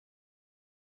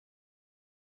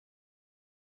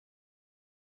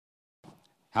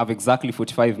have exactly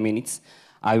 45 minutes.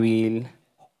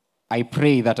 I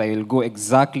pray that I will go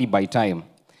exactly by time.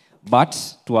 But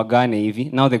tuagane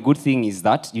hivi. Now the good thing is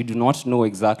that you do not know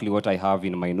exactly what I have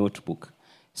in my notebook.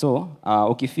 So,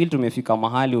 ukifeel tumefika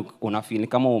mahali unafeel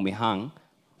kama umehang,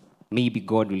 maybe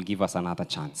God will give us another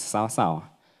chance. Sawa sawa.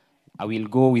 I will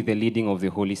go with the leading of the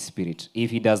Holy Spirit.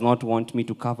 If he does not want me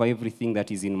to cover everything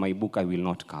that is in my book, I will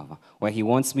not cover. Where he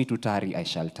wants me to tarry, I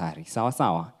shall tarry. Sawa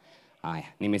sawa. Aya,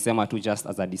 nimesema tu just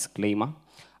as a disclaimer.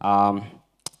 I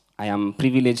am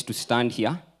privileged to stand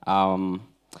here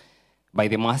by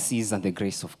the mercies and the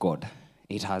grace of God.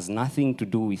 It has nothing to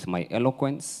do with my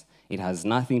eloquence. It has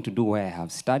nothing to do where I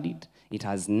have studied. It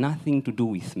has nothing to do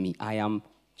with me. I am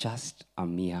just a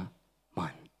mere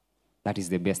man. That is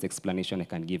the best explanation I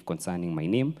can give concerning my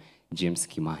name, James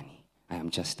Kimani. I am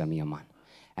just a mere man.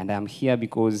 And I am here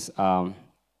because the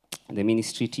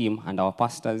ministry team and our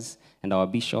pastors and our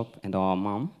bishop and our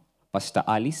mom, Pastor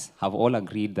Alice, have all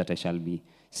agreed that I shall be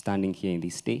standing here in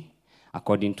this day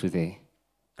according to the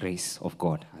grace of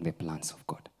God and the plans of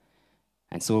God.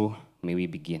 And so, may we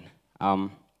begin.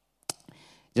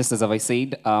 Just as I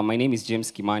said, my name is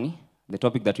James Kimani. The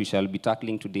topic that we shall be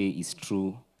tackling today is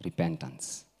true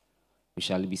repentance. We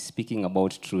shall be speaking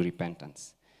about true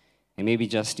repentance. And maybe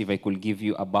just if I could give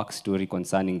you a backstory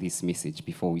concerning this message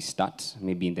before we start,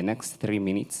 maybe in the next 3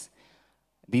 minutes.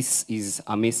 This is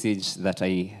a message that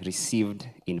I received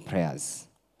in prayers.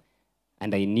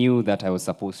 And I knew that I was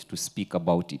supposed to speak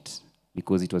about it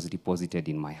because it was deposited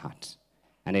in my heart.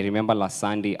 And I remember last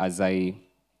Sunday as I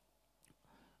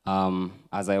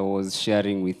was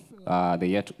sharing with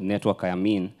the network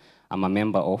I'm a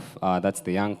member of, that's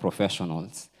the young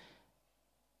professionals.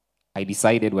 I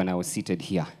decided when I was seated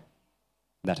here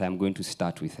that I'm going to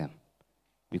start with them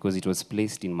because it was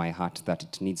placed in my heart that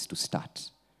it needs to start.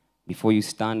 Before you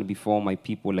stand before my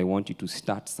people, I want you to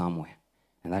start somewhere.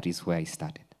 And that is where I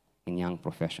started, in young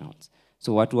professionals.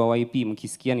 So watu wa YP,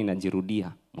 mkisikia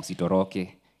ninajirudia,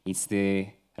 musitoroke. It's the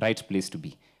right place to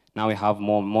be. Now we have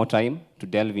more time to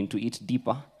delve into it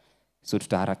deeper. So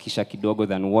tutaharakisha kidogo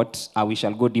than what, we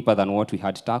shall go deeper than what we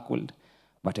had tackled.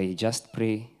 But I just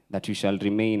pray that you shall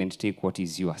remain and take what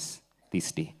is yours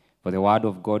this day. For the word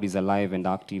of God is alive and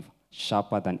active,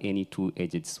 sharper than any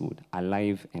two-edged sword.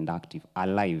 Alive and active.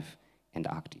 Alive and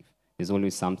active. There's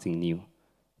always something new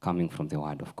coming from the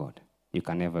word of God. You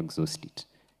can never exhaust it.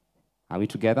 Are we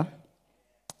together?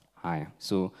 Hi.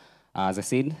 So, as I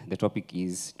said, the topic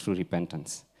is true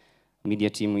repentance. Media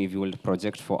team, if you will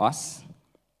project for us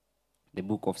the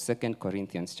book of 2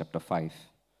 Corinthians chapter 5.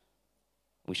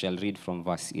 We shall read from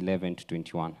verse 11 to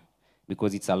 21.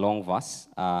 Because it's a long verse,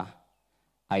 I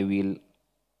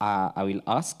will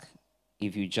ask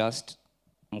if you just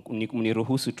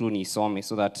mniruhusu tu nisome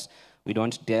so that we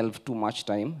don't delve too much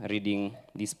time reading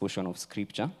this portion of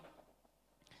scripture.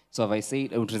 So if I say,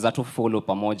 utaweza tu follow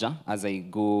pamoja as I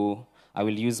go. I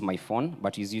will use my phone,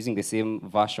 but he's using the same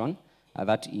version.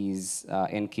 That is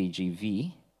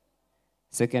NKJV.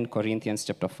 2 Corinthians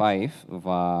chapter 5,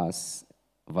 verse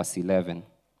 11.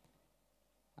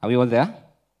 Are we all there?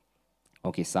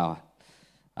 Okay, sawa.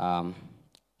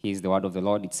 Here is the word of the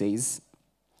Lord. It says,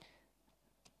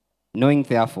 knowing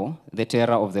therefore the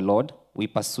terror of the Lord, we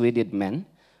persuaded men,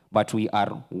 but we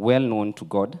are well known to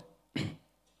God.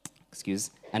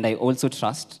 Excuse. And I also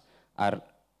trust are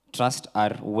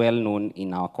well known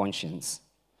in our conscience.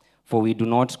 For we do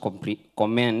not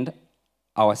commend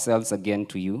ourselves again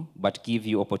to you, but give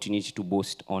you opportunity to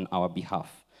boast on our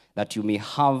behalf, that you may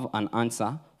have an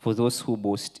answer for those who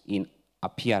boast in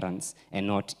appearance and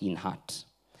not in heart.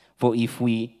 For if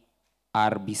we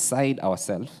are beside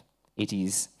ourselves, it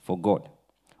is for God.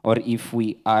 Or if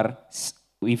we are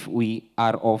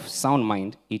of sound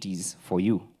mind, it is for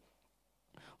you.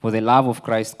 For the love of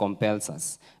Christ compels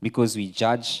us, because we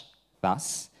judge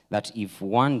thus, that if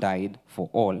one died for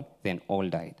all, then all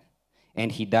died.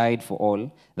 And he died for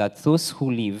all, that those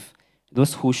who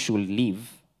should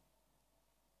live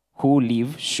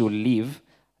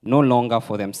no longer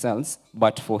for themselves,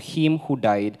 but for him who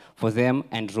died for them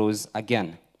and rose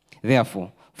again.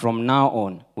 Therefore, from now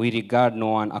on, we regard no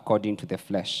one according to the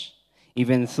flesh.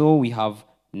 Even though we have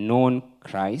known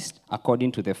Christ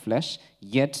according to the flesh,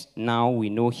 yet now we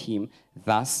know him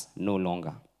thus no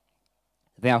longer.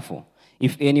 Therefore,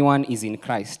 if anyone is in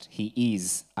Christ, he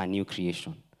is a new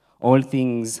creation. All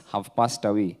things have passed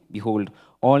away. Behold,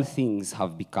 all things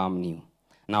have become new.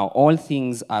 Now all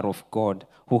things are of God,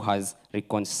 who has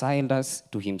reconciled us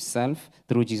to himself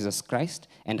through Jesus Christ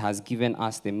and has given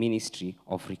us the ministry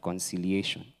of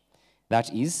reconciliation.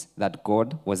 That is, that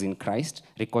God was in Christ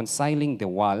reconciling the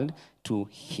world to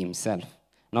himself,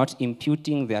 not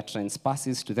imputing their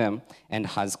trespasses to them, and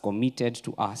has committed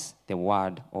to us the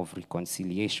word of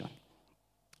reconciliation.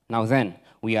 Now then,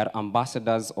 we are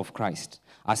ambassadors of Christ.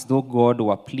 As though God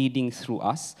were pleading through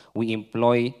us, we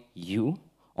employ you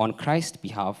on Christ's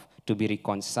behalf to be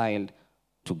reconciled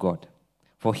to God.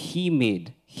 For he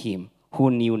made him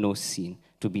who knew no sin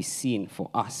to be sin for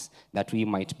us, that we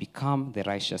might become the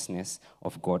righteousness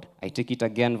of God. I take it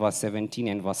again, verse 17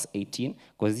 and verse 18,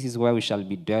 because this is where we shall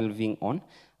be delving on.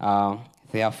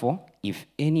 Therefore, if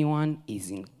anyone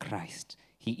is in Christ,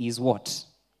 he is what?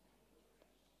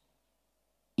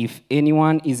 If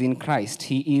anyone is in Christ,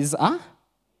 he is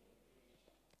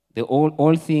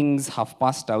all things have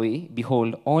passed away.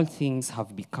 Behold, all things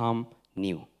have become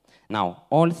new. Now,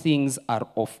 all things are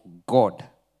of God.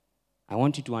 I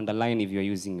want you to underline if you're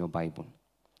using your Bible.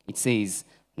 It says,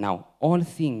 now, all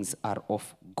things are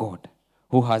of God,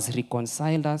 who has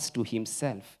reconciled us to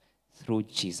himself through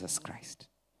Jesus Christ,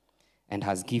 and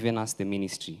has given us the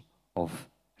ministry of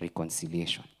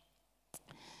reconciliation.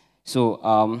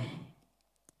 So,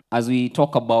 as we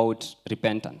talk about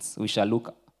repentance, we shall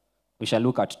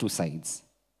look at two sides.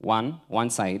 One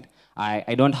side,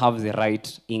 I don't have the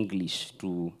right English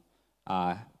to,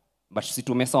 but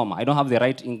situmesoma, I don't have the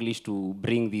right English to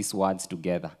bring these words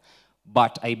together.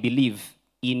 But I believe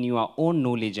in your own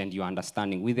knowledge and your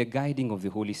understanding, with the guiding of the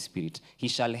Holy Spirit, he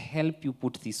shall help you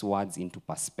put these words into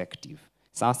perspective.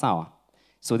 Sawa?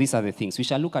 So these are the things. We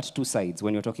shall look at two sides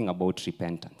when you're talking about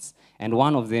repentance. And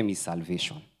one of them is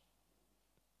salvation.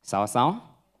 Sawa?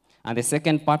 And the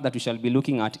second part that we shall be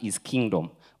looking at is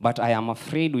kingdom. But I am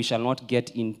afraid we shall not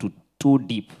get into too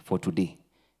deep for today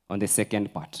on the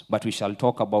second part. But we shall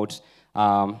talk about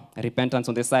repentance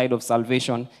on the side of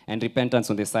salvation and repentance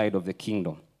on the side of the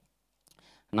kingdom.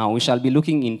 Now, we shall be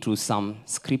looking into some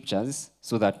scriptures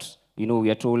so that, we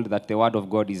are told that the word of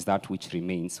God is that which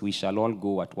remains. We shall all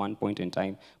go at one point in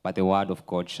time, but the word of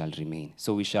God shall remain.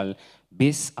 So we shall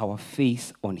base our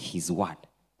faith on his word.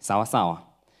 Sawa?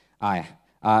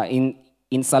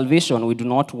 In salvation, we do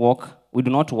not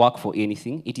work for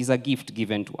anything. It is a gift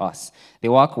given to us. The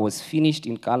work was finished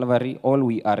in Calvary. All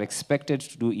we are expected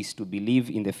to do is to believe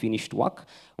in the finished work.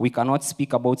 We cannot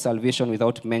speak about salvation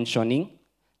without mentioning.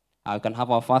 We can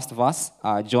have our first verse,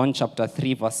 John chapter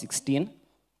 3, verse 16.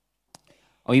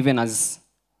 Or even as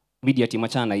media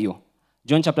timachana hiyo.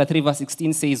 John chapter 3, verse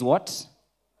 16 says what?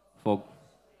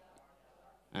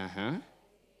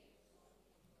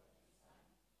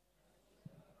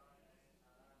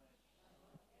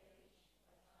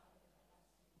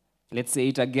 Let's say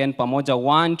it again, pamoja.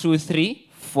 1, 2, 3.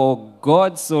 For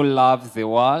God so loved the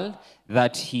world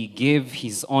that he gave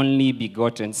his only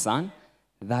begotten Son,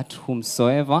 that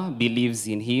whomsoever believes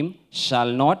in him shall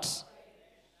not,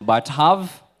 but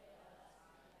have.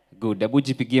 Good. Hebu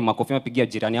jipigie makofi, mapigia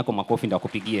jirani yako makofi ndio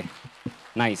akupigie.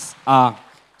 Nice.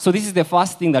 So this is the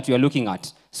first thing that we are looking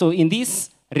at. So in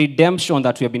this redemption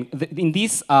that we have been, in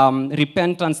this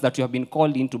repentance that we have been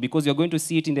called into, because you're going to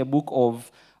see it in the book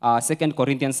of 2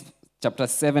 Corinthians chapter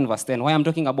 7, verse 10. Why I'm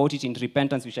talking about it in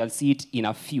repentance, we shall see it in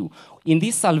a few. In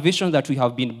this salvation that we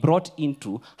have been brought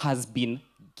into has been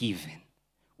given.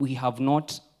 We have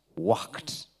not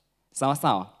worked.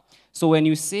 Sawa? So when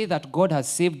you say that God has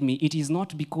saved me, it is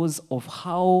not because of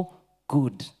how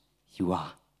good you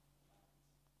are.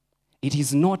 It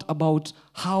is not about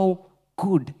how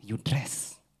good you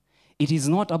dress. It is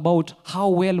not about how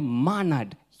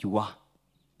well-mannered you are.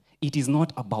 It is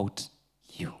not about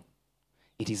you.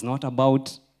 It is not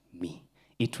about me.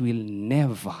 It will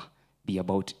never be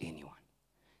about anyone.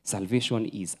 Salvation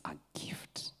is a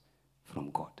gift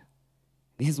from God.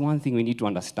 This is one thing we need to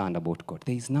understand about God.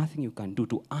 There is nothing you can do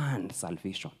to earn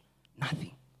salvation.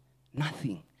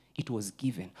 Nothing. It was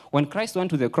given. When Christ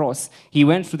went to the cross, he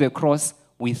went to the cross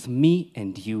with me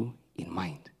and you in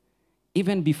mind.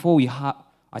 Even before we have,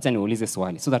 acha niulize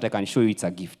swali so that I can show you it's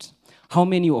a gift. How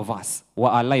many of us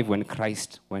were alive when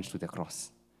Christ went to the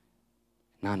cross?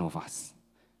 None of us.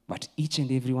 But each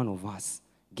and every one of us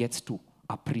gets to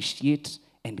appreciate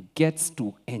and gets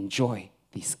to enjoy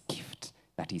this gift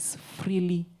that is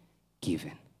freely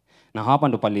given. Na hapa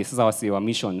ndo pale sasa wase wa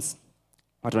missions,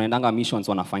 watu wanaendanga missions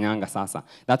wanafanyanga sasa.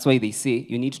 That's why they say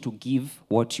you need to give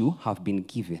what you have been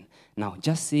given. Now,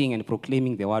 just saying and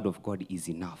proclaiming the word of God is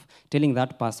enough. Telling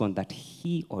that person that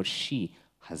he or she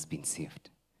has been saved.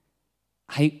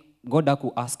 God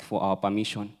haku ask for our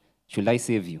permission. Should I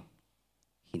save you?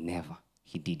 He never.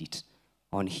 He did it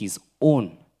on his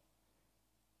own.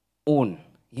 Yeye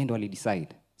ndo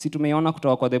alidecide. Si tumeona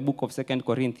kutoka kwa the book of 2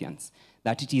 Corinthians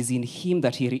that it is in him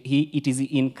that it is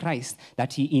in Christ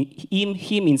that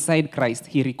him inside Christ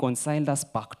he reconciled us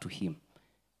back to him.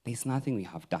 There is nothing we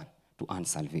have done to earn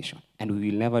salvation. And we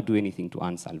will never do anything to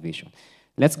earn salvation.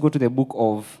 Let's go to the book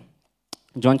of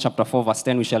John chapter 4, verse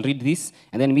 10. We shall read this.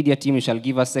 And then media team, we shall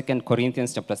give us 2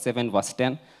 Corinthians chapter 7, verse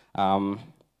 10.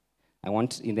 I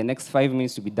want in the next 5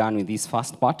 minutes to be done with this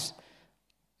first part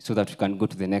so that we can go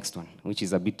to the next one, which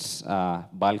is a bit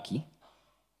bulky.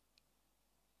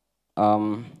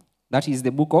 That is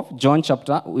the book of John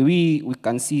chapter. We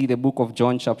can see the book of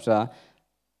John chapter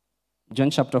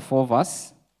 4,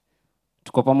 verse.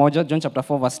 Tuko pamoja, John chapter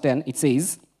 4, verse 10. It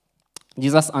says,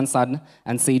 Jesus answered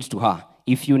and said to her,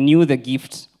 if you knew the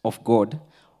gift of God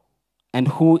and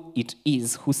who it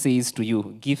is who says to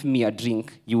you, give me a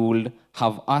drink, you would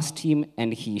have asked him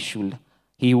and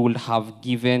he would have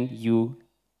given you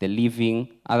the living,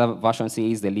 other version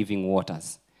says the living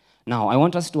waters. Now, I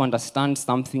want us to understand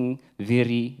something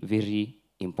very, very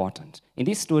important. In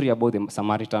this story about the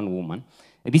Samaritan woman,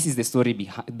 this is the story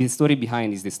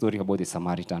behind is the story about the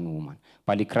Samaritan woman.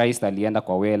 Pali Christ alienda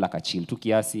kwa well akachill tu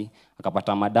kiasi,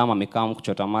 akapata madama amekaa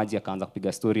kuchota maji, akaanza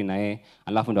kupiga story na yeye,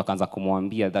 alafu ndo akaanza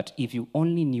kumwambia that if you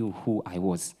only knew who I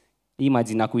was.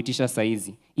 Imagine nakuitisha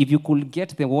saizi. If you could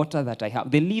get the water that I have,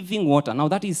 the living water. Now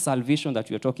that is salvation that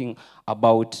we are talking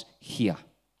about here.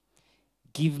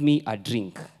 Give me a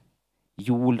drink.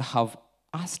 You would have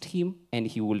asked him and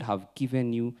he would have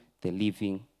given you the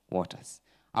living waters.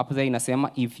 Up there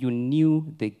inasema, if you knew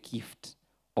the gift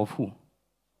of who?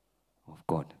 Of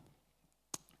God.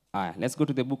 Let's go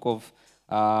to the book of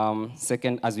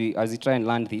as we try and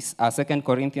learn this. 2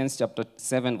 Corinthians chapter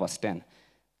 7, verse 10.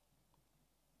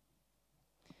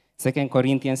 2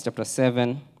 Corinthians chapter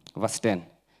 7, verse 10.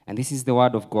 And this is the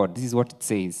word of God. This is what it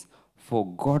says. For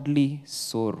godly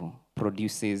sorrow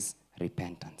produces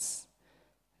repentance,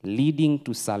 leading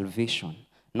to salvation,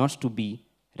 not to be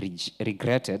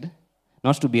regretted,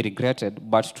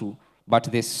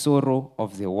 but the sorrow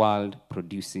of the world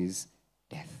produces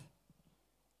death.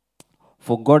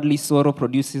 For godly sorrow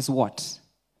produces what?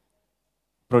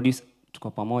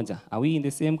 Tuko pamoja. Are we in the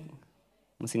same?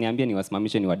 Msiniambie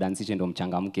niwasimamishe niwadansishe ndo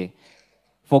mchangamke.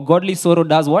 For godly sorrow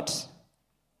does what?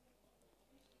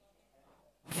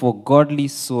 For godly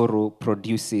sorrow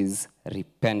produces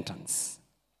repentance.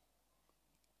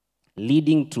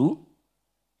 Leading to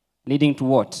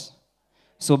what?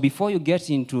 So before you get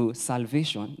into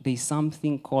salvation, there is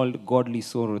something called godly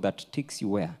sorrow that takes you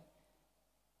where?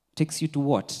 Takes you to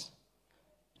what?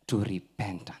 To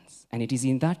repentance. And it is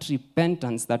in that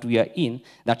repentance that we are in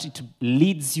that it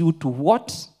leads you to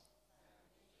what?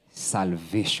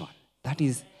 Salvation. That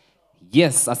is,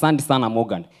 yes, asante sana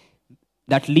Morgan.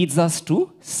 That leads us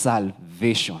to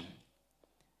salvation.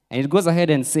 And it goes ahead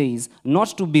and says,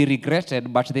 not to be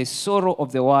regretted, but the sorrow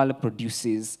of the world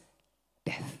produces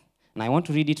death. And I want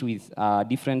to read it with a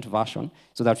different version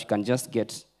so that we can just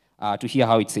get to hear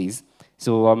how it says.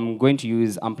 So I'm going to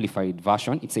use amplified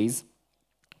version. It says,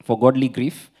 for godly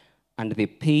grief and the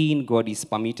pain God is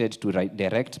permitted to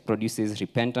direct produces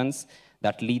repentance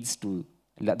that leads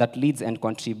and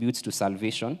contributes to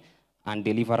salvation and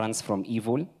deliverance from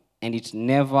evil, and it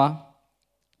never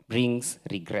brings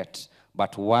regret,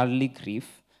 but worldly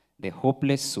grief, the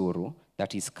hopeless sorrow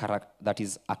that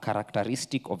is a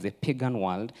characteristic of the pagan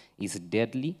world, is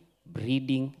deadly,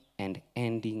 breeding, and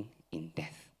ending in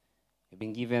death. We've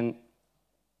been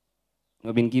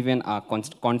given a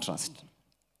contrast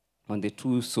on the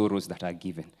two sorrows that are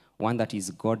given. One that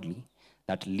is godly,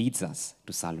 that leads us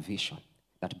to salvation,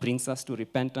 that brings us to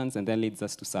repentance and then leads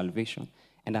us to salvation.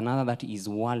 And another that is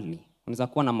worldly. Unaweza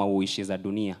kuwa na mauishi za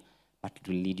dunia, but it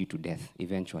will lead you to death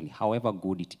eventually. However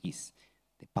good it is,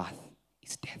 the path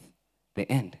is death.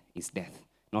 The end is death,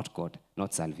 not God,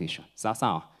 not salvation. So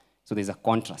there's a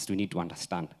contrast we need to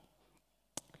understand.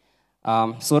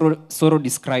 Sorrow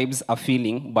describes a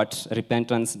feeling, but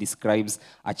repentance describes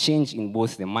a change in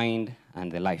both the mind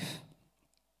and the life.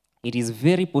 It is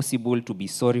very possible to be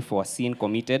sorry for a sin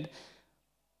committed,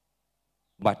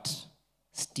 but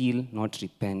still not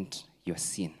repent your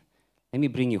sin. Let me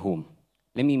bring you home.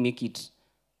 Let me make it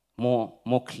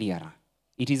more clearer.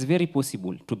 It is very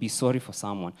possible to be sorry for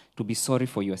someone, to be sorry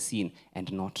for your sin,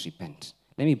 and not repent.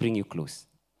 Let me bring you close.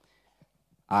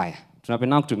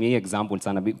 Tunapenda kutumia example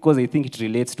sana because I think it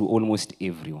relates to almost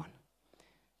everyone.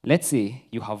 Let's say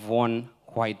you have worn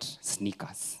white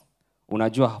sneakers.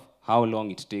 Unajua how long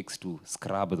it takes to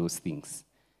scrub those things.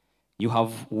 You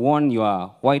have worn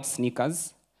your white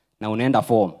sneakers na unaenda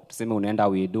form. Tuseme unaenda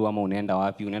wedo ama unaenda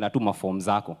wapi, unaenda tu maform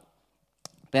zako.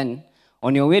 Then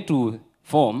on your way to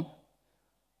form,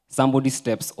 somebody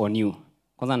steps on you.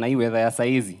 Kwanza na hii weather ya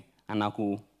saizi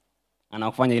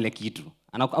anakufanya ile kitu.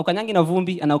 Ukanyanga na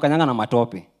vumbi, ukanyanga na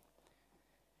matope.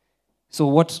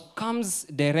 So what comes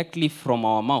directly from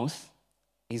our mouth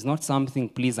is not something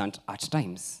pleasant at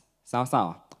times.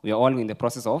 Sawa. We are all in the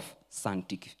process of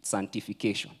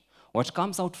sanctification. What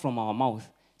comes out from our mouth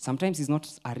sometimes is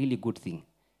not a really good thing.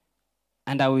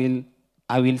 And I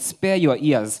will spare your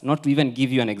ears not to even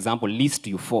give you an example, lest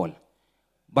you fall.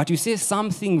 But you say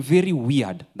something very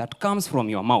weird that comes from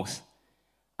your mouth.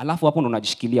 Alafu hapo ndo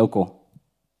unajishikilia huko.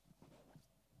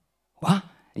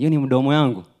 Hiyo ni mdomo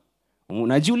yangu.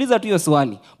 Unajiuliza tu hiyo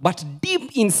swali. But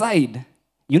deep inside,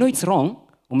 you know it's wrong.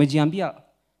 Umejiambia,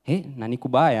 na ni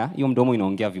kubaya, hiyo mdomo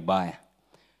inaongea vibaya.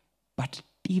 But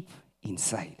deep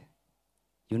inside,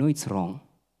 you know it's wrong,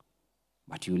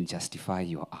 but you will justify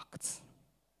your acts.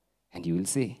 And you will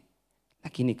say,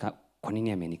 lakini kwa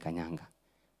nini amenikanyanga?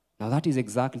 Now that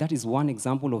is one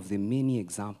example of the many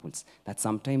examples that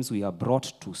sometimes we are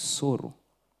brought to sorrow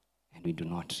and we do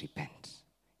not repent.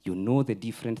 You know the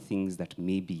different things that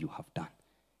maybe you have done.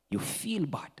 You feel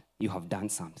bad, you have done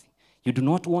something. You do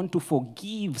not want to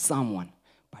forgive someone,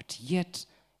 but yet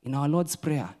in our Lord's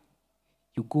Prayer,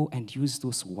 you go and use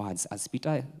those words, as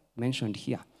Peter mentioned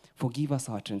here, forgive us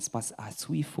our trespasses as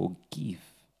we forgive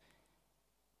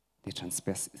the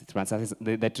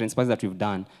trespasses that we've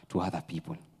done to other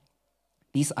people.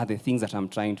 These are the things that I'm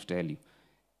trying to tell you.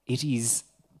 It is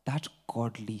that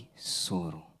godly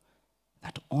sorrow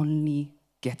that only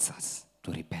gets us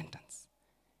to repentance.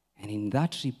 And in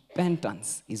that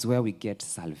repentance is where we get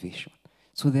salvation.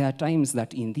 So there are times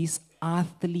that in this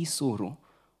earthly sorrow,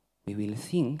 we will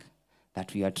think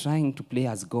that we are trying to play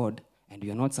as God, and we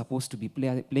are not supposed to be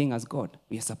playing as God.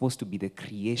 We are supposed to be the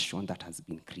creation that has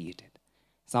been created.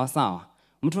 Sawa.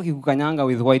 Mtu akikukanyanga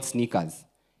with white sneakers,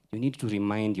 you need to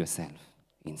remind yourself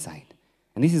inside.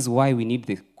 And this is why we need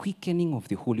the quickening of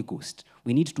the Holy Ghost.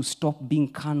 We need to stop being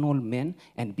carnal men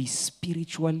and be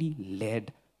spiritually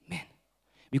led men.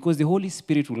 Because the Holy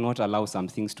Spirit will not allow some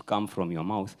things to come from your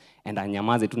mouth and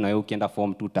anyamaze tu na wewe ukienda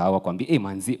form 2 tawa kwambia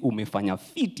manzi umefanya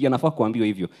fit yanafaa kuambiwa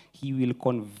hivyo. He will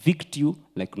convict you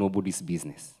like nobody's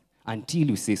business until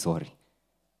you say sorry.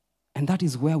 And that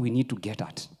is where we need to get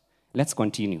at. Let's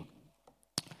continue.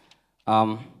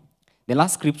 The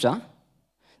last scripture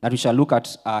that we shall look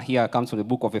at here comes from the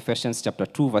book of Ephesians chapter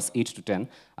 2, verse 8 to 10.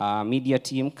 Media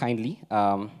team, kindly,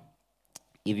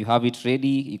 if you have it ready,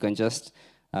 you can just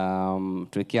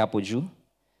tuweke hapo juu.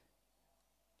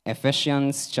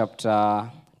 Ephesians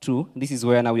chapter 2, this is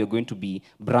where now we are going to be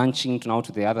branching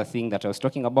to the other thing that I was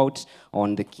talking about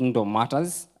on the kingdom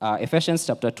matters. Ephesians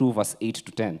chapter 2, verse 8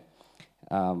 to 10.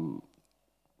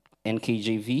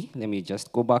 NKJV, let me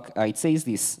just go back. It says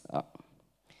this,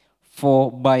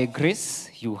 for by grace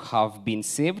you have been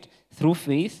saved through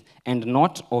faith, and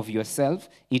not of yourself.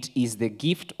 It is the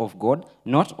gift of God,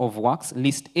 not of works,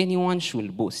 lest anyone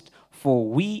should boast. For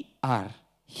we are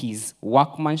his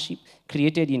workmanship,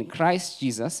 created in Christ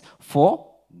Jesus for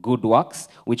good works,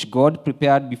 which God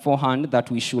prepared beforehand that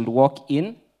we should walk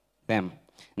in them.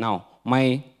 Now,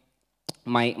 my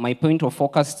point of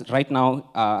focus right now,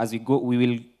 as we go, we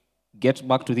will get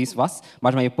back to this verse,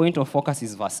 but my point of focus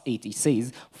is verse 8. It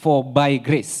says, for by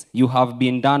grace you have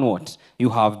been done what? You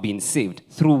have been saved.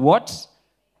 Through what?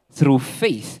 Through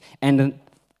faith. And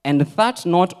that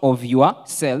not of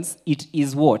yourselves, it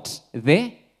is what?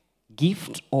 The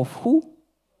gift of who?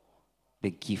 The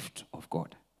gift of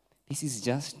God. This is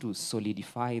just to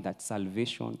solidify that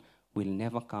salvation will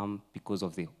never come because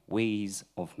of the ways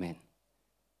of men.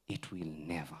 It will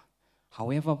never.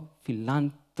 However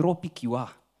philanthropic you are,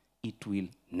 it will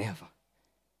never.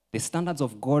 The standards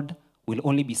of God will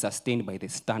only be sustained by the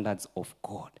standards of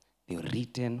God, the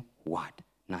written word,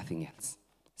 nothing else.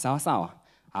 Sawa.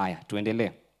 Aya,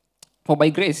 tuendelee. For by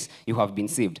grace you have been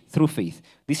saved through faith.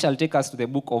 This shall take us to the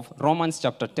book of Romans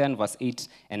chapter 10, verse 8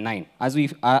 and 9. As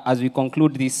we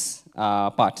conclude this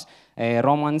part,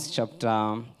 Romans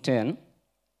chapter 10,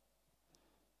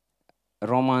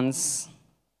 Romans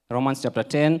chapter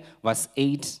 10, verse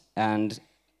 8 and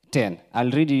 10.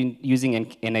 I'll read it using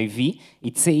NIV.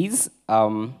 It says,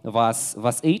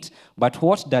 verse 8, but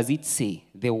what does it say?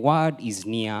 The word is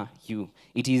near you.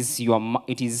 It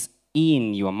is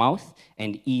in your mouth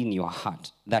and in your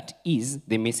heart. That is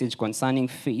the message concerning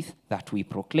faith that we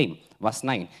proclaim. Verse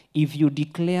 9, if you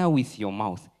declare with your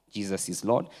mouth Jesus is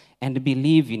Lord and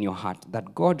believe in your heart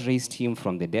that God raised him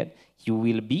from the dead, you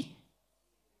will be.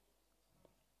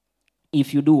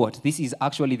 If you do what? This is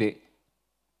actually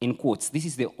in quotes, this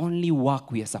is the only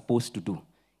work we are supposed to do.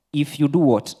 If you do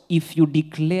what? If you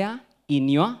declare in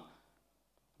your,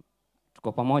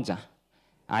 tuko pamoja.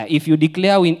 If you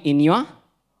declare in your,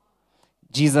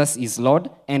 Jesus is Lord,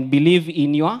 and believe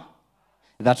in your,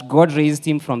 that God raised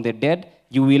him from the dead,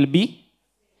 you will be.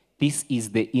 This is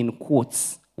the, in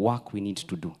quotes, work we need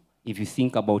to do. if you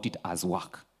think about it as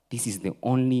work. This is the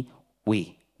only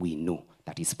way we know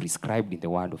that is prescribed in the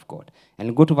Word of God.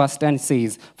 And go to verse 10, it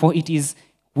says, "For it is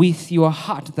with your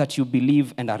heart that you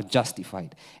believe and are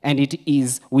justified, and it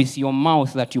is with your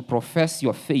mouth that you profess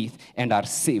your faith and are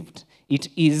saved." It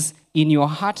is in your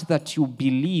heart that you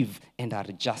believe and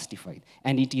are justified,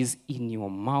 and it is in your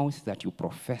mouth that you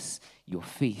profess your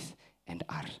faith and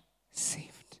are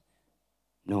saved.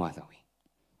 No other way.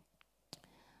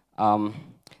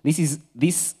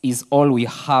 This is all we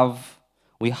had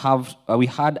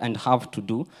and have to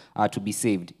do to be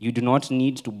saved. You do not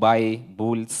need to buy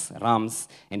bulls, rams,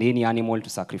 and any animal to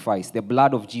sacrifice. The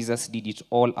blood of Jesus did it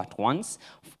all at once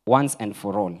and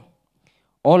for all.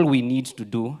 All we need to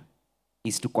do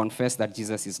is to confess that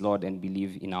Jesus is Lord and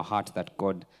believe in our heart that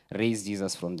God raised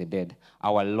Jesus from the dead.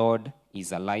 Our Lord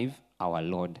is alive. Our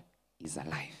Lord is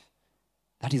alive.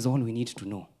 That is all we need to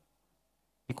know.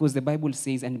 Because the Bible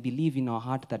says, and believe in our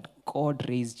heart that God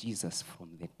raised Jesus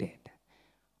from the dead.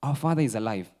 Our Father is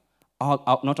alive.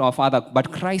 Not our Father,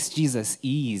 but Christ Jesus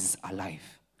is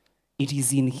alive. It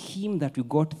is in him that we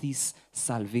got this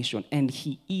salvation, and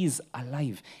he is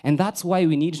alive. And that's why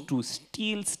we need to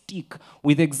still stick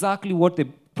with exactly what the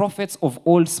prophets of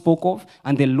old spoke of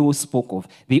and the law spoke of.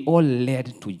 They all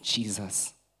led to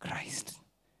Jesus Christ.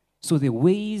 So the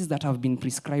ways that have been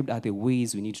prescribed are the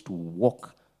ways we need to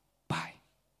walk by.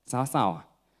 Sawa sawa?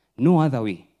 No other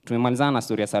way. Tumemalizana na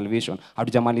story ya salvation.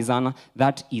 Hatujamalizana.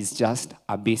 That is just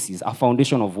a basis, a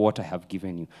foundation of what I have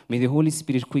given you. May the Holy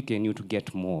Spirit quicken you to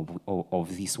get more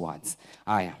of these words.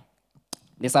 Aya.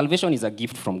 The salvation is a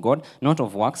gift from God, not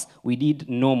of works. We did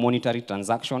no monetary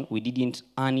transaction. We didn't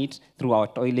earn it through our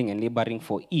toiling and laboring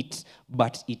for it,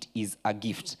 but it is a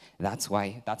gift. That's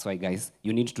why, guys,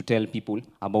 you need to tell people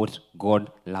about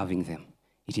God loving them.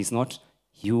 It is not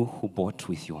you who bought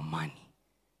with your money.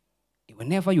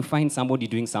 Whenever you find somebody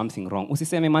doing something wrong,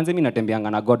 usiseme manze mimi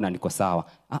natembeanga na God na niko sawa.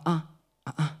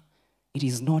 It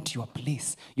is not your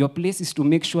place. Your place is to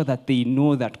make sure that they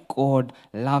know that God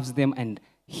loves them and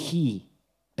he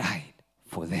died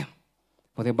for them.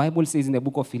 For the Bible says in the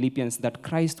book of Philippians that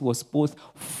Christ was both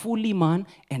fully man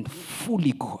and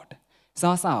fully God.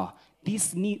 Sawa sawa.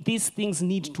 These things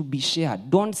need to be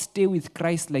shared. Don't stay with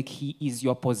Christ like he is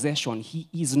your possession. He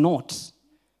is not.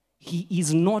 He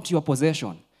is not your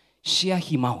possession. Share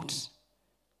him out.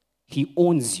 He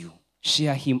owns you.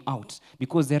 Share him out.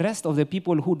 Because the rest of the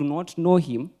people who do not know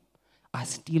him are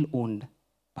still owned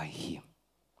by him.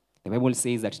 The Bible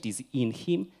says that it is in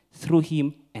him, through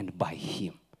him, and by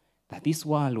him that this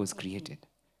world was created.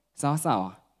 Sawa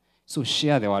sawa. So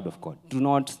share the word of God. Do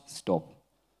not stop.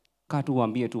 Katu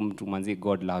wambie tu mtu manzi,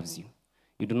 God loves you.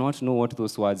 You do not know what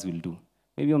those words will do.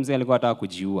 Maybe mzee alikuwa ataka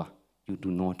kujiua. You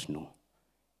do not know.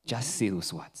 Just say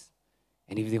those words.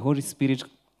 And if the Holy Spirit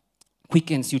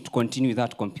quickens you to continue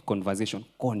that conversation,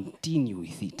 continue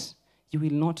with it. You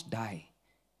will not die.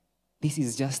 This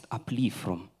is just a plea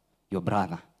from your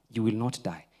brother. You will not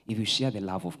die. If you share the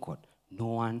love of God, no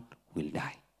one will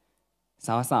die.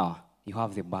 Sawa sawa, you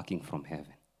have the backing from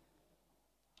heaven.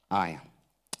 Aya.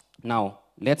 Now,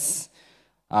 let's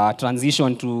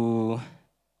transition to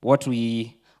what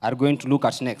we are going to look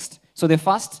at next. So the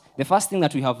first thing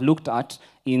that we have looked at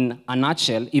in a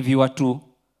nutshell, if you were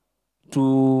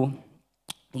to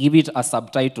give it a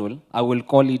subtitle, I will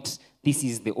call it, "This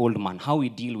is the old man," how we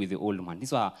deal with the old man.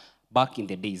 These were back in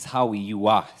the days, how you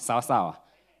were, sawa sawa.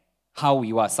 How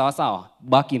you were, sawa sawa,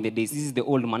 back in the days. This is the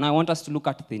old man. I want us to look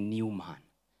at the new man.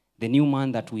 The new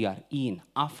man that we are in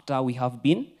after we have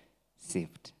been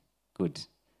saved. Good.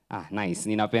 Nice.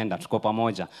 Ninapenda, tuko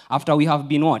pamoja. After we have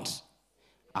been what?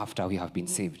 After we have been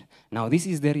saved. Now, this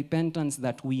is the repentance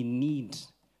that we need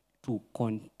to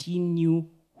continue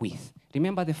with.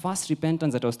 Remember the first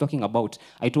repentance that I was talking about?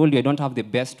 I told you I don't have the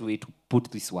best way to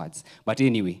put these words. But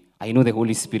anyway, I know the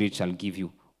Holy Spirit shall give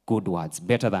you good words,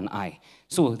 better than I.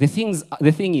 So the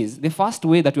thing is, the first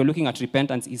way that we're looking at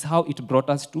repentance is how it brought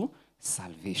us to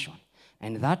salvation.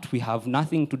 And that we have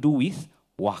nothing to do with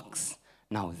works.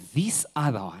 Now, this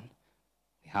other one,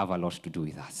 they have a lot to do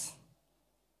with us.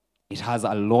 It has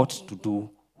a lot to do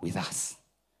with us.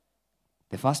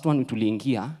 The first one,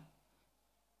 tuliingia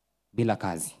bila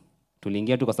kazi.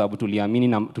 Tuliingia tu kwa sababu tuliamini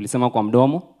na tulisema kwa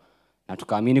mdomo na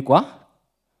tukaamini kwa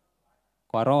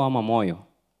roho ama moyo?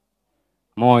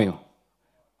 Moyo.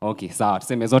 Okay, sawa.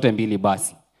 Tuseme zote mbili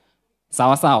basi.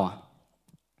 Sawa sawa.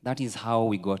 That is how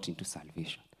we got into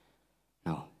salvation.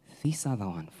 Now, this other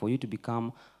one, for you to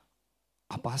become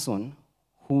a person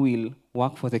who will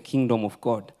work for the kingdom of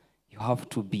God, you have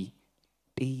to be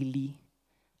daily,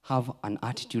 have an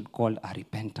attitude called a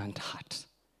repentant heart.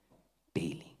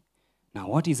 Daily. Now,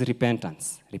 what is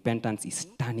repentance? Repentance is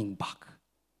turning back,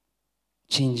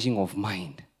 changing of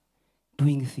mind,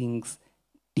 doing things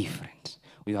different.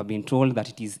 We have been told that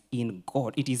it is in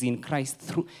God, it is in Christ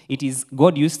through, it is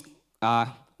God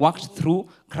worked through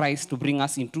Christ to bring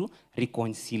us into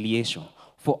reconciliation.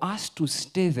 For us to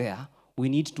stay there, we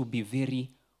need to be very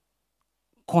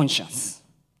conscious.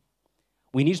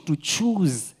 We need to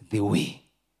choose the way.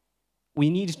 We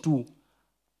need to,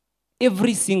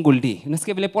 every single day.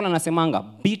 Unasikia vile Paul anasemanga,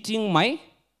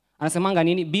 anasemanga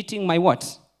nini? Beating my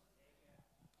what?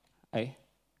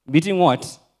 Beating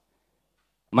what?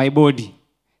 My body.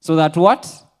 So that what?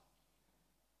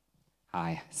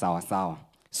 Sawa.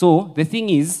 So the thing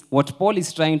is, what Paul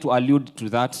is trying to allude to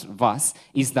that verse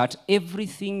is that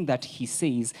everything that he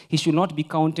says, he should not be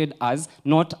counted as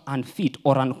not unfit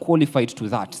or unqualified to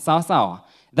that. Sawa.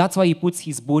 That's why he puts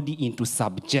his body into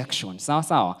subjection.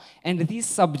 Sawa. And this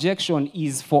subjection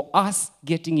is for us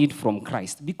getting it from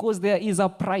Christ. Because there is a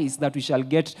price that we shall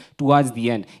get towards the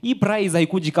end. Hii price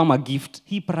haikuji kama gift.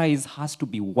 Hii price has to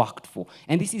be worked for.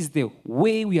 And this is the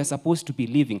way we are supposed to be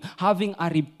living. Having a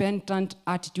repentant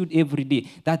attitude every day.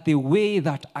 That the way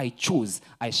that I choose,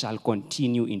 I shall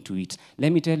continue into it.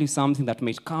 Let me tell you something that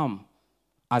might come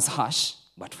as harsh,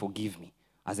 but forgive me.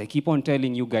 As I keep on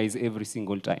telling you guys every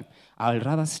single time, I'll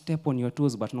rather step on your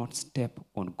toes but not step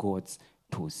on God's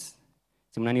toes.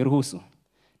 Si mnaniruhusu?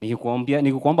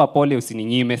 Nikikuomba pole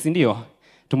usininyime, si ndio?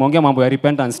 Tumeongea mambo ya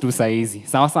repentance tu saa hizi.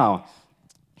 Sawa.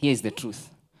 Here is the truth.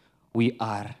 We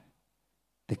are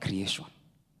the creation.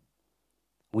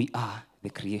 We are the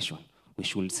creation. We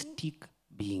should stick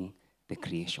being the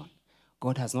creation.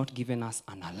 God has not given us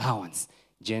an allowance.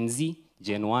 Gen Z,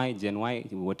 Gen Y,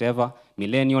 whatever,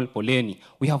 millennial, poleni.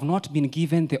 We have not been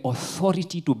given the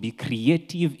authority to be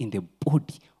creative in the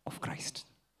body of Christ.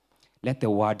 Let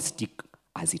the word stick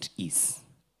as it is.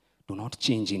 Do not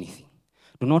change anything.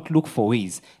 Do not look for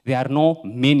ways. There are no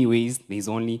many ways. There is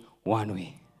only one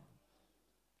way.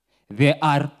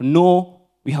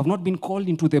 We have not been called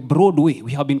into the broad way.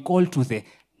 We have been called to the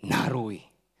narrow way.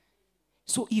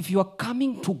 So if you are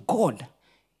coming to God,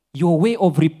 your way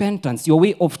of repentance, your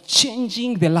way of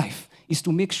changing the life is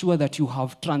to make sure that you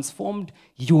have transformed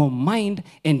your mind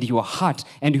and your heart,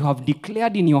 and you have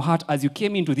declared in your heart as you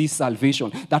came into this salvation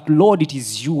that, Lord, it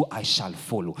is you I shall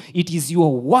follow. It is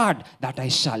your word that I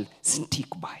shall stick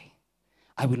by.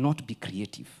 I will not be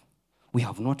creative. We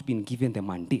have not been given the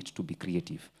mandate to be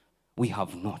creative. We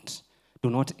have not. Do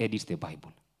not edit the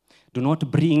Bible. Do not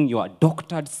bring your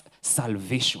doctored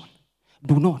salvation.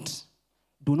 Do not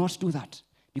do that.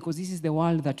 Because this is the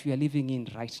world that we are living in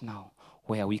right now,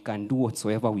 where we can do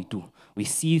whatsoever we do. We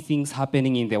see things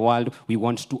happening in the world, we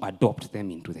want to adopt them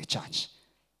into the church.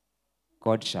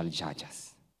 God shall judge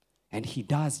us. And he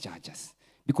does judge us.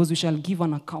 Because we shall give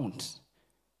an account.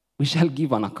 We shall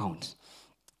give an account.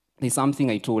 There's something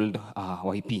I told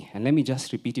YP, and let me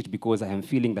just repeat it because I am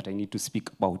feeling that I need to speak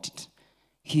about it.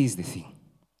 Here's the thing.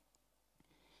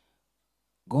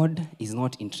 God is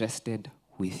not interested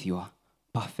with your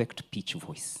perfect pitch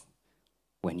voice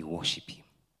when you worship him.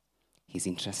 He's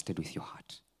interested with your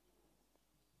heart.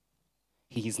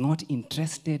 He is not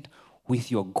interested with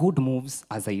your good moves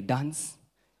as I dance.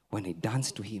 When I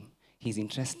dance to him, he's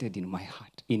interested in my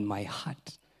heart. And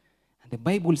the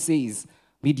Bible says,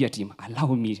 media team,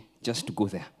 allow me just to go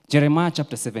there. Jeremiah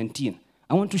chapter 17.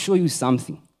 I want to show you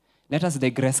something. Let us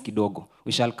digress kidogo.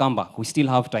 We shall come back. We still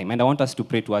have time. And I want us to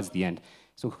pray towards the end.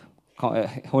 So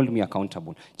hold me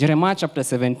accountable. Jeremiah chapter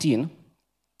 17.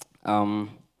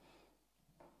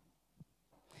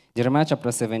 Jeremiah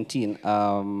chapter 17.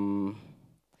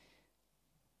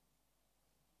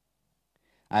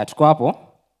 Tuko hapo,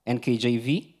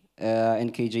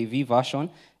 NKJV version.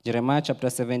 Jeremiah chapter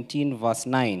 17, verse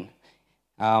 9.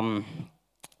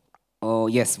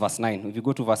 Verse 9. If you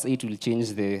go to verse 8, we'll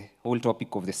change the whole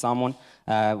topic of the sermon.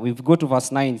 If we go to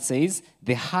verse 9, it says,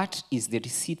 the heart is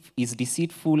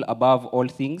deceitful above all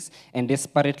things and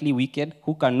desperately wicked.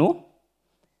 Who can know?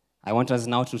 I want us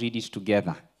now to read it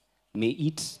together. May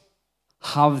it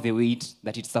have the weight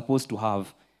that it's supposed to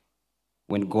have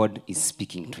when God is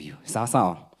speaking to you.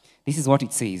 Sawa. This is what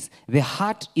it says. The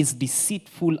heart is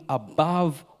deceitful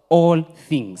above all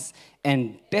things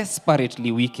and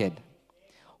desperately wicked.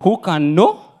 Who can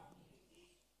know?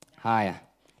 Higher.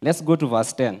 Let's go to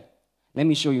verse 10. Let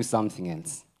me show you something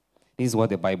else. This is what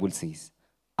the Bible says.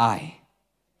 I,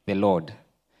 the Lord,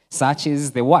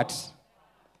 searches the what?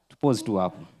 Pause to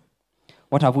up.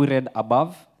 What have we read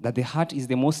above? That the heart is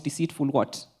the most deceitful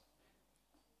what?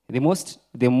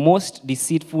 The most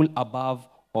deceitful above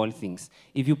all things.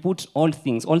 If you put all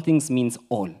things means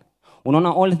all.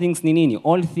 Unaona all things ni nini?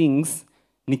 All things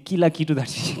Ni kila kitu that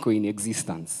iko in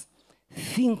existence.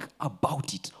 Think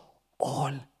about it,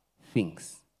 all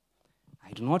things.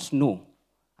 I do not know.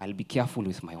 I'll be careful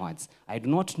with my words. I do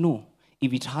not know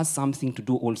if it has something to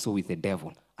do also with the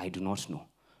devil. I do not know.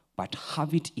 But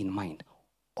have it in mind,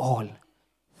 all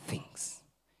things.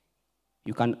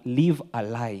 You can live a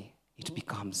lie, it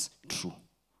becomes true.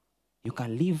 You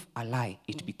can live a lie,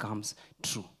 it becomes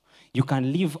true. You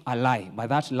can live a lie, but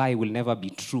that lie will never be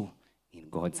true in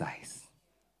God's eyes.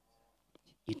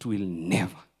 It will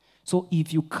never. So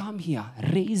if you come here,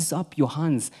 raise up your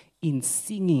hands in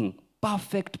singing,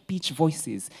 perfect pitch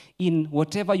voices, in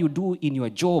whatever you do in your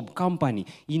job, company,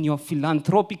 in your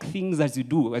philanthropic things as you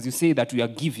do, as you say that we are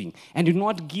giving, and do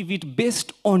not give it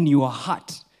based on your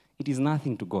heart. It is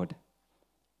nothing to God.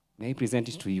 May I present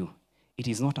it to you? It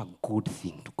is not a good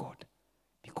thing to God,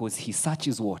 because he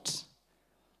searches what?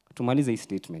 Tumalize his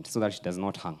statement so that it does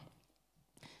not hang.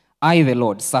 I, the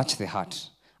Lord, search the heart.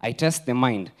 I test the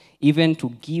mind, even to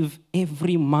give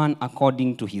every man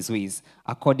according to his ways,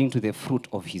 according to the fruit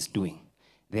of his doing.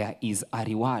 There is a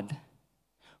reward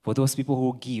for those people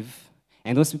who give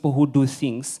and those people who do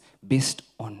things based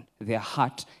on their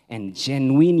heart and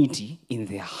genuinity in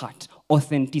their heart.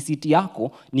 Authenticity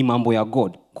yako ni mambo ya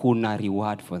God. Kuna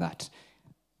reward for that.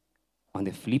 On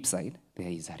the flip side, there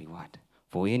is a reward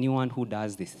for anyone who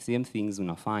does the same things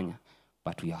unafanya,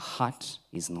 but your heart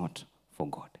is not for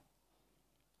God.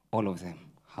 All of them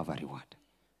have a reward.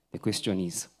 The question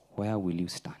is, where will you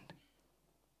stand?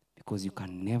 Because you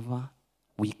can never,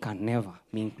 we can never,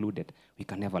 me included, we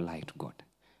can never lie to God.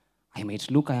 I might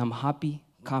look, I am happy,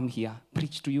 come here,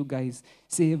 preach to you guys,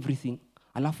 say everything.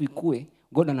 Alafu ikue,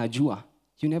 God anajua,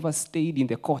 you never stayed in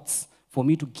the courts for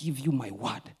me to give you my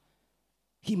word.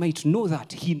 He might know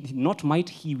that. He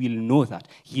will know that.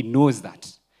 He knows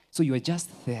that. So you are just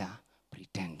there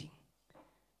pretending.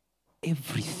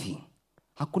 Everything.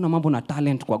 Hakuna mambo na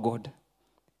talent kwa God.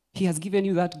 He has given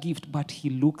you that gift, but he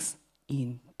looks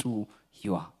into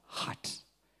your heart.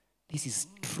 This is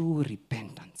true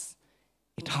repentance.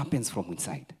 It happens from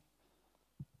inside.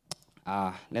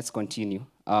 Let's continue.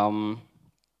 2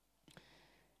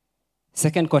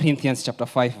 Corinthians chapter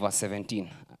 5, verse 17.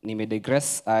 Nime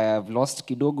digress. I have lost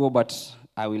kidogo, but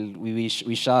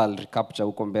we shall recapture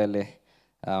huko mbele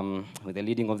with the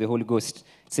leading of the Holy Ghost.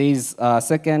 It says,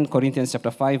 2 Corinthians chapter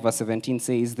 5, verse 17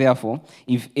 says, therefore,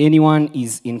 if anyone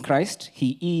is in Christ,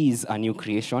 he is a new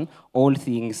creation. All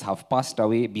things have passed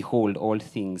away. Behold, all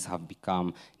things have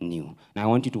become new. Now I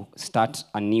want you to start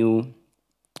a new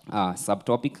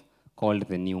subtopic called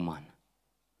the new man.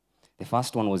 The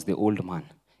first one was the old man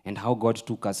and how God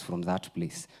took us from that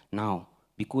place. Now,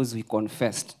 because we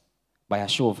confessed by a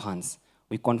show of hands,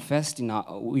 we confessed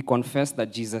that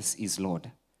Jesus is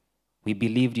Lord. We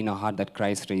believed in our heart that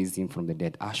Christ raised him from the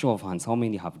dead. A show of hands, how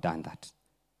many have done that?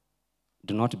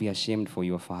 Do not be ashamed for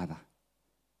your Father.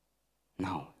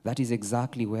 Now, that is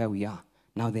exactly where we are.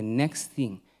 Now, the next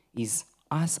thing is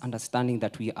us understanding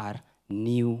that we are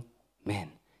new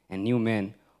men. And new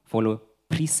men follow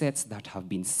precepts that have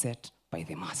been set by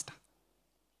the Master.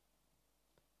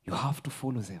 You have to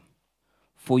follow them.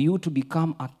 For you to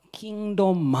become a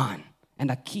kingdom man and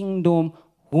a kingdom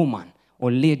woman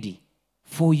or lady,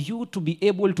 for you to be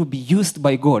able to be used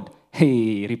by God,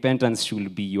 hey, repentance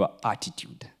should be your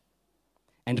attitude.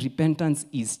 And repentance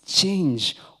is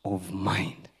change of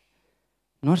mind.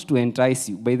 Not to entice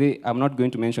you. By the way, I'm not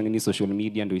going to mention any social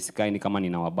media and isikai ni kama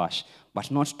nina wabash, but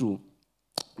not to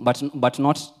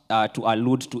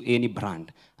allude to any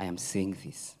brand. I am saying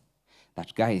this,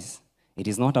 that guys, it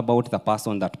is not about the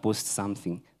person that posts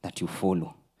something that you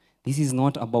follow. This is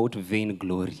not about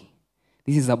vainglory.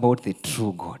 This is about the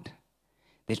true God.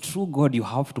 The true God you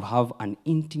have to have an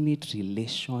intimate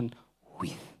relation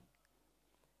with.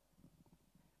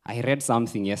 I read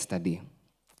something yesterday.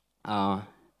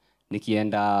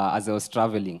 Nikienda as I was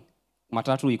traveling.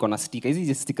 Matatu iko na sticker.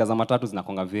 Hizi stickers za matatu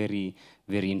zinakonga very,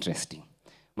 very interesting.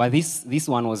 But this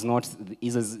one was not,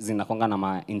 zinakonga na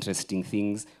ma interesting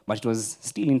things, but it was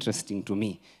still interesting to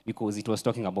me because it was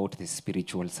talking about the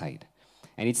spiritual side.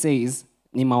 And it says,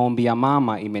 ni maombi ya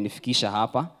mama imenifikisha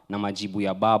hapa na majibu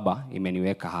ya baba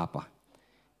imeniweka hapa.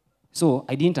 So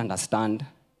I didn't understand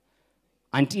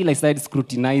until I started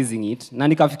scrutinizing it. Na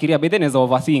nikafikiria, but then as I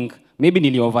overthink, maybe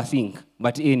nili overthink.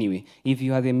 But anyway, if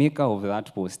you are the maker of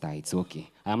that poster, it's okay.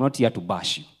 I am not here to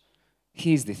bash you.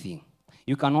 Here's the thing.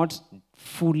 You cannot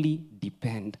fully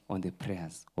depend on the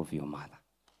prayers of your mother.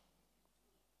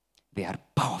 They are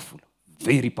powerful,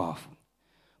 very powerful.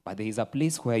 But there is a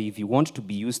place where if you want to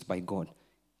be used by God,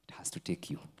 it has to take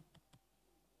you.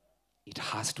 It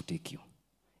has to take you.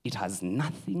 It has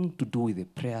nothing to do with the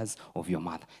prayers of your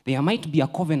mother. There might be a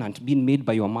covenant being made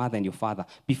by your mother and your father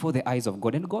before the eyes of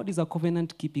God, and God is a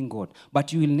covenant-keeping God.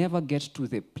 But you will never get to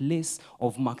the place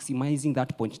of maximizing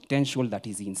that potential that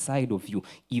is inside of you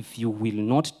if you will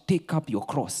not take up your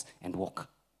cross and walk.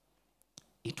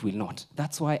 It will not.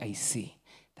 That's why I say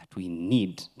that we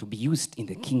need to be used in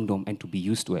the kingdom and to be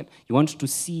used well. You want to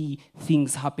see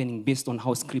things happening based on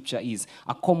how Scripture is.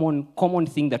 A common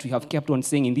thing that we have kept on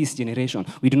saying in this generation,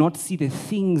 we do not see the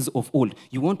things of old.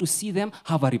 You want to see them,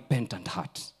 have a repentant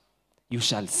heart. You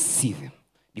shall see them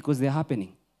because they are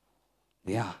happening.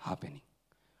 They are happening.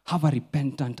 Have a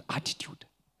repentant attitude.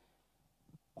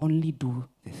 Only do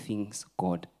the things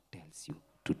God tells you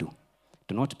to do.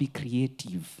 Do not be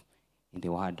creative in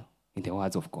the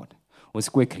words of God.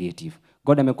 Usikue creative.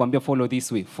 God amekwambia follow this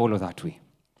way, follow that way.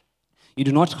 You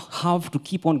do not have to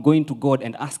keep on going to God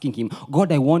and asking him,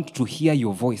 God, I want to hear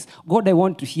your voice. God, I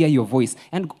want to hear your voice.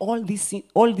 And all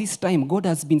this time, God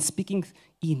has been speaking,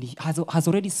 has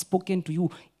already spoken to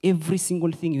you every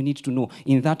single thing you need to know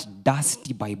in that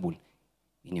dusty Bible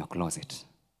in your closet.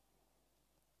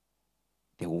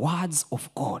 The words of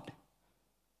God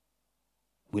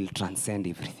will transcend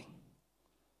everything.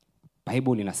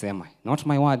 Bible inasema, not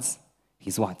my words,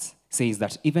 his words, says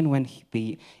that even when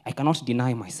I cannot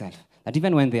deny myself, that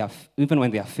even when they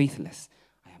are faithless,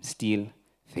 I am still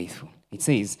faithful. It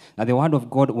says that the word of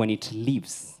God, when it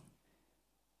leaves,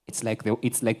 it's like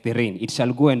the rain. It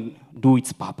shall go and do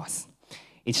its purpose.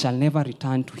 It shall never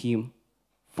return to him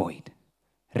void.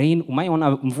 Rain,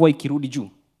 umaiona mvua ikirudi juu?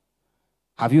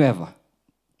 Have you ever?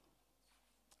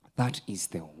 That is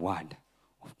the word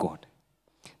of God.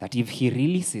 That if he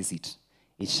releases it,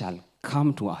 it shall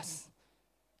come to us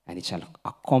and it shall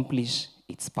accomplish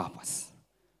its purpose.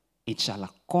 It shall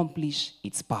accomplish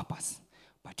its purpose.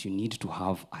 But you need to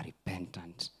have a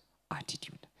repentant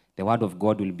attitude. The word of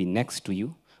God will be next to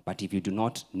you, but if you do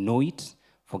not know it,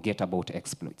 forget about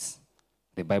exploits.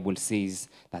 The Bible says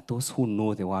that those who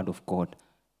know the word of God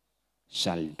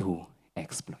shall do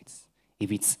exploits.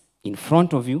 If it's in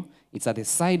front of you, it's at the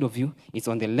side of you, it's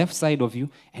on the left side of you,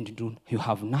 and you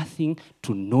have nothing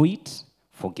to know it,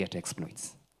 forget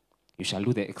exploits. You shall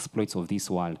do the exploits of this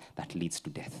world that leads to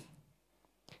death.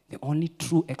 The only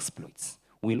true exploits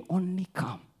will only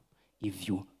come if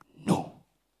you know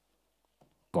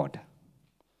God.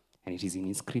 And it is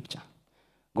in Scripture.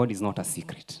 God is not a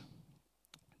secret.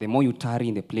 The more you tarry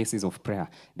in the places of prayer,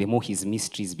 the more his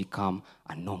mysteries become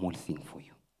a normal thing for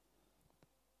you.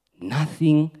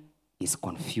 Nothing is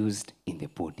confused in the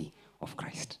body of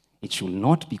Christ. It should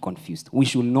not be confused. We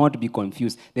should not be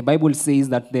confused. The Bible says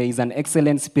that there is an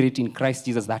excellent spirit in Christ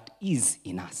Jesus that is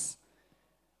in us.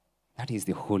 That is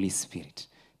the Holy Spirit.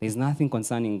 There is nothing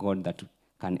concerning God that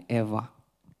can ever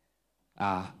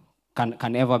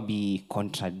be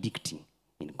contradicting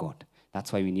in God.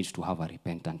 That's why we need to have a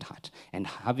repentant heart. And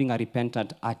having a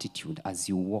repentant attitude as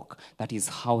you walk, that is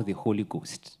how the Holy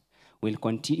Ghost will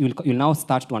continue. You'll now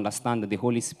start to understand that the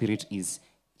Holy Spirit is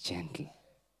gentle.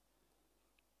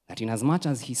 That in as much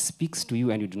as he speaks to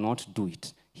you and you do not do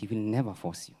it, he will never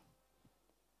force you.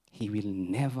 He will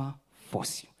never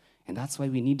force you. And that's why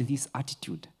we need this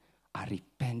attitude, a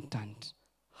repentant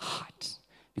heart.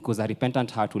 Because a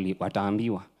repentant heart will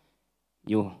wataambiwa,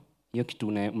 hiyo kitu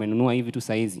umenunua hivi tu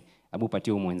saizi, abu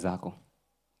patie mwenzako.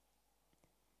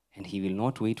 And he will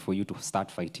not wait for you to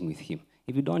start fighting with him.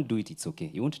 If you don't do it, it's okay.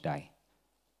 You won't die.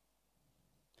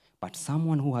 But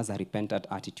someone who has a repentant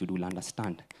attitude will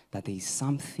understand that there is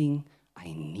something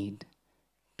I need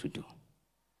to do.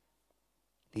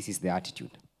 This is the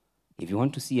attitude. If you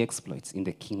want to see exploits in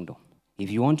the kingdom,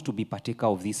 if you want to be partaker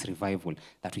of this revival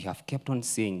that we have kept on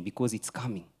saying because it's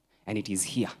coming and it is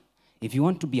here, if you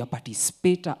want to be a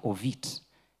participator of it,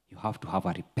 you have to have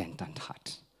a repentant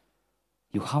heart.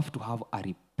 You have to have a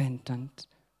repentant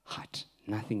heart,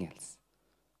 nothing else.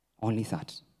 Only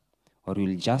that. Or you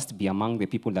will just be among the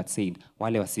people that said,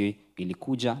 wale wase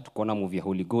ilikuja, tukona movie ya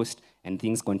Holy Ghost, and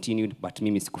things continued, but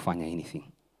mimi sikufanya anything.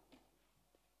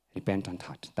 Repentant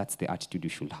heart. That's the attitude you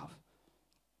should have.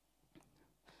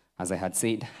 As I had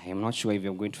said, I am not sure if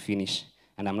you're going to finish,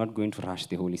 and I'm not going to rush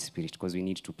the Holy Spirit because we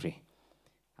need to pray.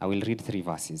 I will read 3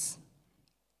 verses,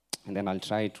 and then I'll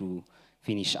try to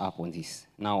finish up on this.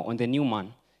 Now, on the new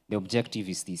man, the objective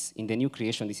is this. In the new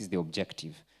creation, this is the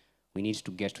objective. We need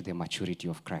to get to the maturity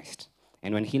of Christ.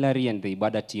 And when Hillary and the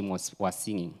Ibada team was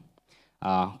singing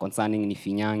concerning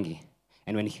Nifinyange,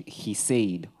 and when he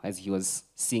said, as he was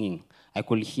singing, I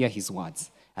could hear his words.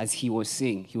 As he was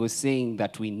saying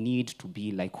that we need to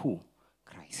be like who?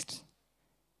 Christ.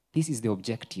 This is the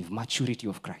objective, maturity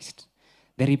of Christ.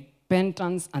 The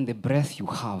repentance and the breath you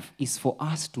have is for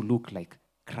us to look like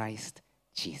Christ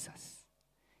Jesus.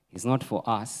 It's not for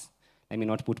us, let me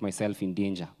not put myself in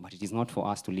danger, but it is not for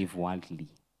us to live worldly.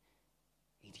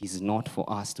 It is not for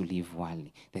us to live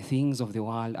worldly. The things of the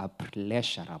world are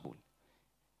pleasurable.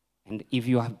 And if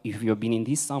you have been in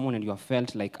this sermon and you have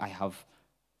felt like I have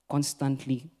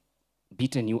constantly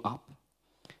beaten you up,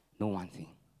 know one thing,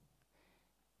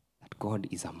 that God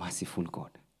is a merciful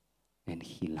God and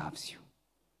he loves you.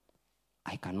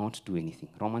 I cannot do anything.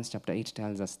 Romans chapter 8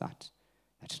 tells us that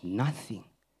nothing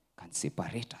can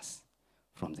separate us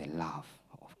from the love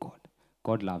of God.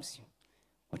 God loves you.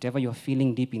 Whatever you're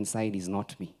feeling deep inside is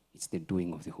not me. It's the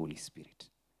doing of the Holy Spirit.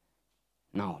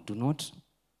 Now, do not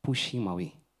push him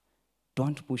away.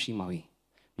 Don't push him away.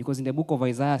 Because in the book of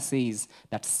Isaiah says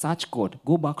that search God,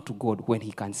 go back to God when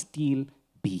he can still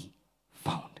be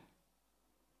found.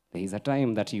 There is a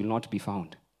time that he will not be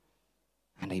found.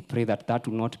 And I pray that that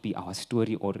will not be our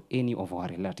story or any of our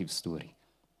relatives' story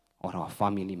or our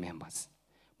family members.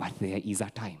 But there is a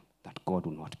time that God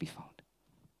will not be found.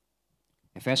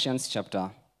 Ephesians chapter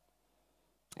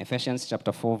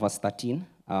 4, verse 13.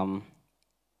 I'm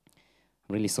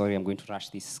really sorry, I'm going to rush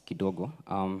this kidogo.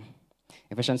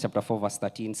 Ephesians chapter 4, verse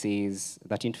 13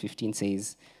 to 15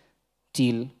 says,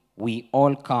 till we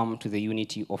all come to the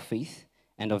unity of faith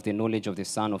and of the knowledge of the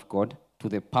Son of God, to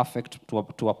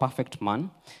a perfect man,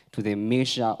 to the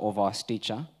measure of our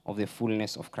stature, of the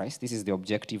fullness of Christ. This is the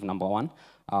objective number 1,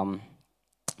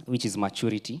 which is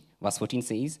maturity. Verse 14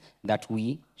 says that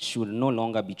we should no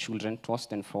longer be children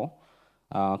tossed and fro,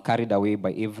 carried away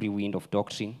by every wind of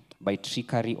doctrine, by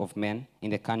trickery of men, in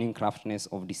the cunning craftiness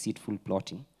of deceitful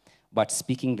plotting, but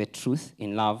speaking the truth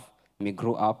in love may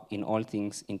grow up in all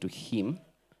things into him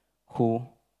who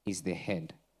is the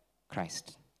head,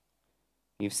 Christ.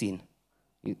 You've seen.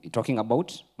 You're talking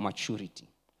about maturity.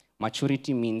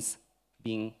 Maturity means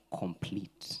being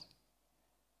complete.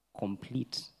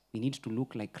 Complete. We need to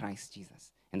look like Christ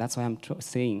Jesus. And that's why I'm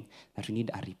saying that we need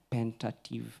a repentant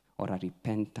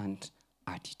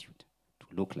attitude to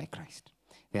look like Christ.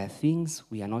 There are things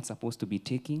we are not supposed to be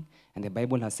taking, and the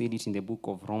Bible has said it in the book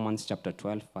of Romans chapter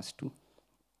 12, verse 2,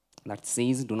 that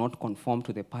says, do not conform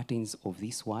to the patterns of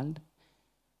this world,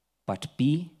 but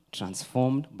be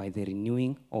transformed by the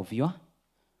renewing of your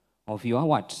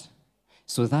what?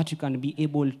 So that you can be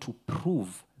able to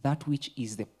prove that which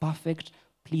is the perfect,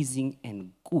 pleasing,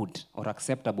 and good or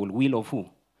acceptable will of who?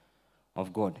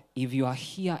 Of God. If you are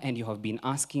here and you have been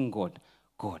asking God,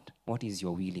 what is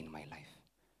your will in my life?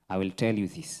 I will tell you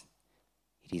this.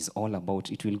 It is all about,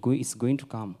 it's going to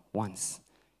come once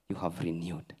you have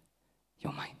renewed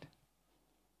your mind.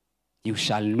 You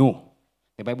shall know.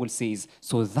 The Bible says,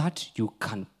 so that you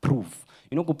can prove.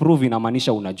 You know, kuprove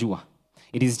inamaanisha unajua.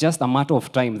 It is just a matter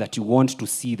of time that you want to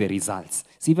see the results.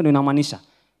 See, even inamaanisha,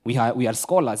 we are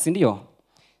scholars, sindio?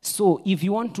 So if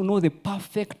you want to know the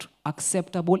perfect,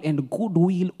 acceptable, and good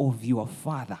will of your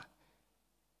Father,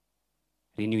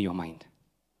 renew your mind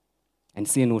and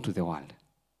say no to the world.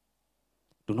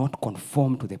 Do not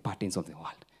conform to the patterns of the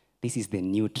world. This is the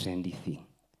new trendy thing.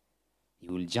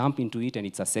 You will jump into it and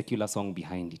it's a secular song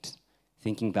behind it,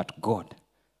 thinking that God,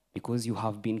 because you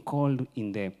have been called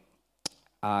in the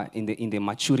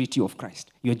maturity of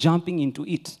Christ, you're jumping into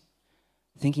it,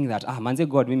 thinking that, manze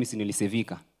God, mimi si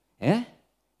nilisevika.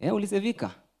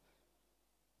 Ulisevika.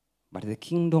 But the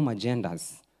kingdom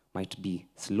agendas might be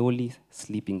slowly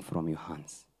slipping from your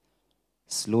hands.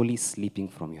 Slowly slipping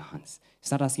from your hands.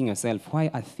 Start asking yourself, why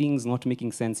are things not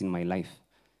making sense in my life?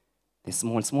 The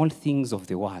small things of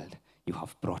the world you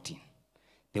have brought in.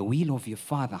 The will of your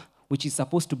Father, which is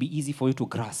supposed to be easy for you to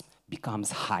grasp,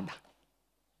 becomes harder.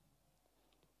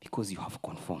 Because you have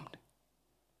conformed.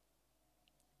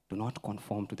 Do not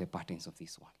conform to the patterns of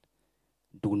this world.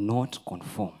 Do not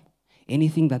conform.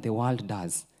 Anything that the world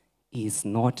does is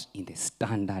not in the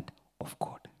standard of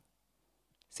God.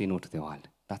 Say no to the world.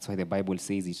 That's why the Bible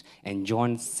says it. And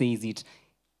John says it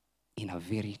in a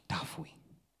very tough way.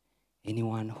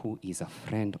 Anyone who is a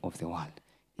friend of the world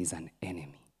is an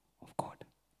enemy of God.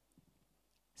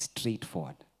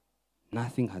 Straightforward.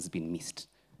 Nothing has been missed.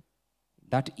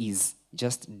 That is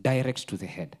just direct to the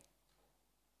head.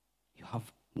 You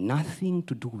have nothing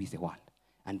to do with the world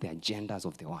and the agendas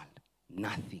of the world.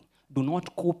 Nothing. Do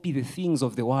not copy the things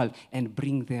of the world and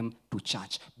bring them to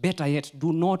church. Better yet,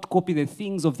 do not copy the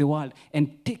things of the world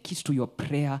and take it to your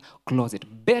prayer closet.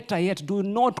 Better yet, do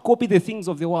not copy the things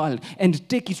of the world and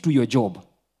take it to your job.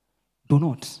 Do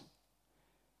not.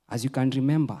 As you can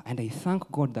remember, and I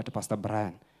thank God that Pastor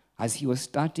Brian, as he was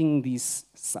starting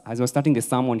the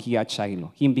sermon here at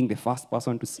Shiloh, him being the first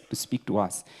person to speak to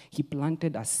us, he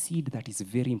planted a seed that is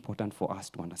very important for us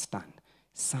to understand.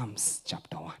 Psalms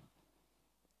chapter 1.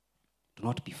 Do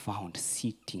not be found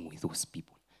sitting with those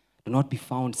people. Do not be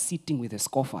found sitting with the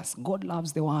scoffers. God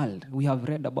loves the world. We have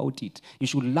read about it. You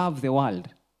should love the world.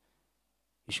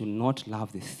 You should not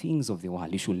love the things of the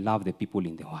world. You should love the people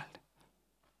in the world.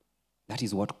 That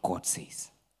is what God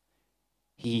says.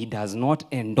 He does not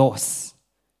endorse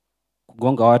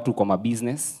kugonga watu kwa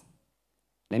business.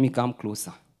 Let me come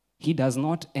closer. He does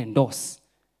not endorse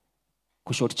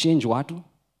kushortchange watu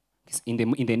in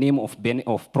the name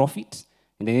of profit,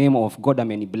 in the name of God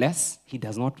may bless. He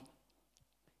does not.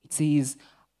 It says,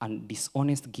 and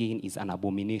dishonest gain is an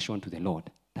abomination to the Lord.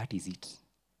 That is it.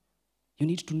 You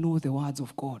need to know the words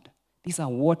of God. These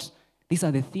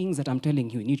are the things that I'm telling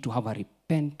you. You need to have a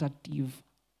repentative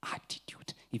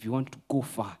attitude if you want to go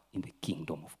far in the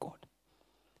kingdom of God.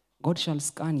 God shall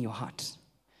scan your heart.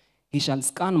 He shall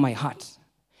scan my heart.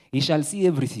 He shall see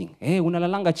everything.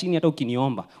 Unalalanga chini hata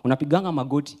ukiniomba. Unapiganga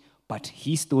magoti. But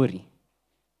his story,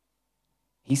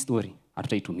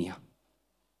 hatutaitumia.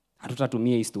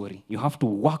 Hatutatumia his story. You have to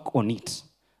work on it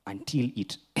until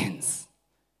it ends.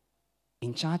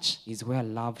 In church is where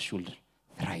love should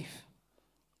thrive.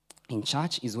 In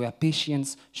church is where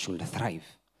patience should thrive.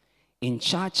 In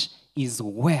church is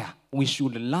where we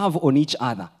should love on each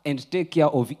other and take care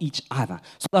of each other,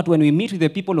 so that when we meet with the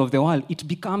people of the world, it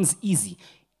becomes easy.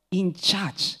 In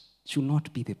church should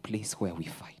not be the place where we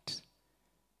fight.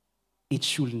 It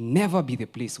should never be the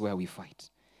place where we fight.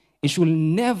 It should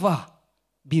never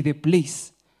be the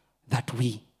place that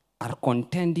we are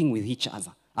contending with each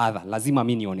other. Lazima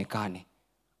mimi nionekane.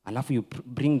 Alafu you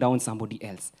bring down somebody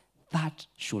else. That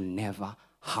should never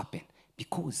happen.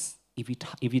 Because if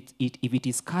it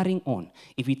is carrying on,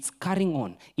 if it's carrying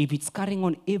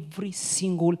on every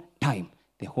single time,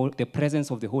 the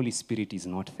presence of the Holy Spirit is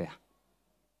not there.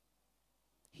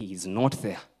 He is not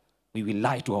there. We will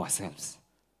lie to ourselves.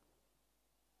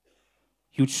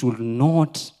 You should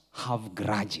not have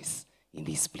grudges in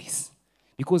this place.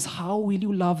 Because how will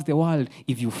you love the world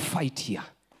if you fight here?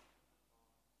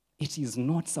 It is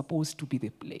not supposed to be the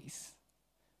place.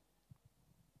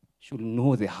 You should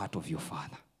know the heart of your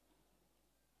Father.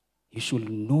 You should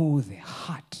know the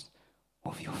heart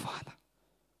of your Father.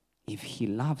 If he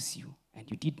loves you and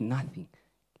you did nothing,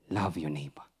 love your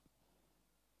neighbor.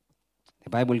 The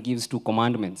Bible gives 2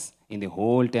 commandments in the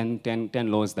whole 10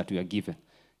 laws that we are given.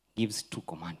 Gives 2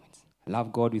 commandments.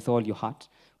 Love God with all your heart,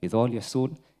 with all your soul,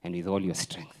 and with all your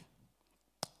strength.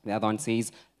 The other one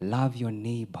says, love your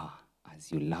neighbor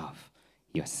as you love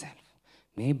yourself.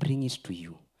 May I bring it to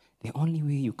you. The only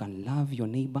way you can love your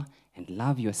neighbor and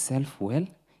love yourself well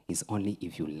is only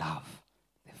if you love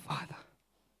the Father.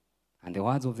 And the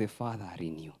words of the Father are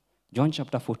in you. John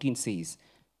chapter 14 says,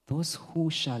 those who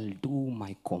shall do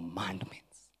my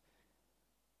commandments,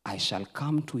 I shall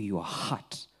come to your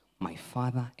heart, my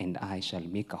Father, and I shall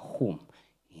make a home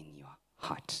in your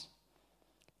heart.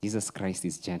 Jesus Christ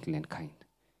is gentle and kind.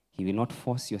 He will not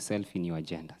force yourself in your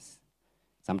agendas.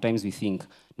 Sometimes we think,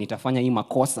 nitafanya hii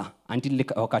makosa until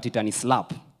wakati itani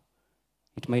slap.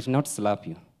 It might not slap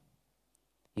you.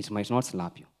 It might not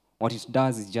slap you. What it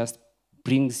does is just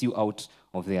brings you out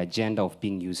of the agenda of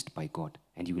being used by God,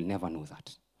 and you will never know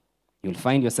that. You'll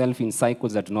find yourself in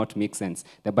cycles that do not make sense.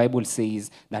 The Bible says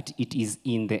that it is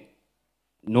in the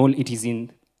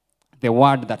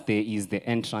word that there is the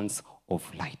entrance of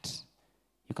light.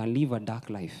 You can live a dark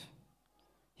life.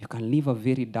 You can live a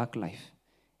very dark life.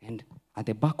 And at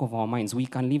the back of our minds, we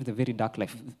can live the very dark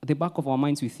life. At the back of our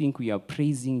minds, we think we are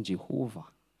praising Jehovah.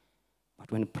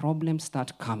 But when problems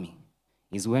start coming,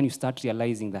 is when you start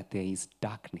realizing that there is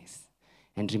darkness.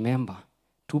 And remember,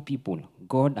 2 people,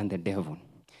 God and the devil,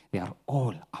 they are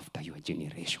all after your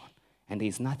generation. And there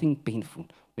is nothing painful.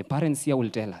 The parents here will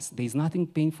tell us, there is nothing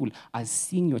painful as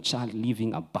seeing your child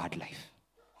living a bad life.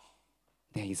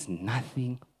 There is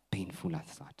nothing painful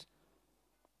as that.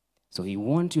 So you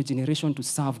want your generation to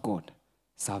serve God,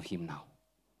 serve him now.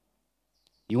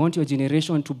 You want your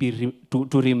generation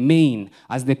to remain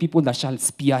as the people that shall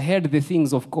spearhead the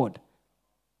things of God,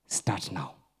 start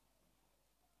now.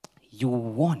 You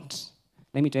want.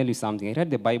 Let me tell you something. I read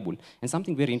the Bible, and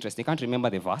something very interesting. I can't remember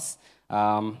the verse,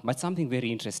 but something very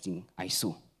interesting I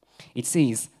saw. It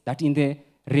says that in the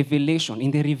revelation,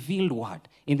 in the revealed word,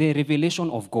 in the revelation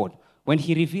of God, when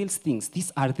he reveals things,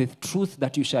 these are the truth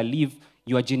that you shall live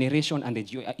your generation and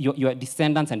your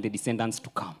descendants and the descendants to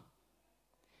come.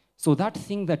 So that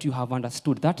thing that you have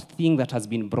understood, that thing that has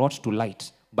been brought to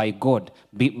light by God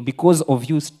because of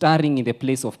you stirring in the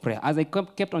place of prayer, as I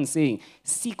kept on saying,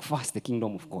 seek first the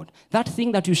kingdom of God. That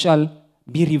thing that you shall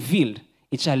be revealed,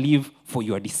 it shall live for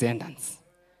your descendants.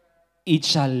 It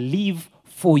shall live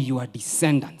for your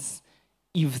descendants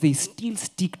if they still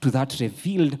stick to that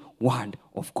revealed word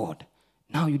of God.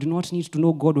 Now, you do not need to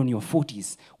know God on your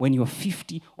 40s, when you're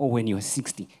 50 or when you're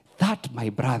 60. That, my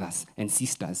brothers and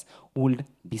sisters, will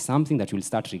be something that you'll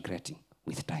start regretting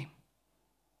with time.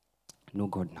 Know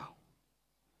God now.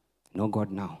 Know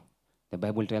God now. The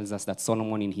Bible tells us that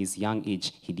Solomon in his young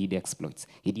age, he did exploits.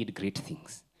 He did great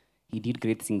things. He did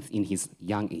great things in his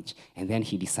young age. And then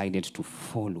he decided to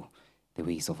follow the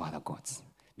ways of other gods.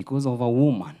 Because of a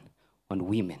woman and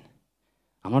women.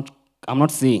 I'm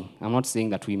not saying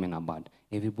that women are bad.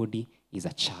 Everybody is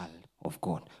a child of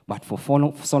God. But for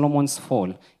Solomon's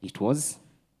fall, it was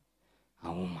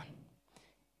a woman.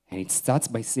 And it starts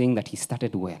by saying that he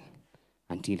started well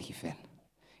until he fell.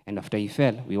 And after he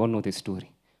fell, we all know the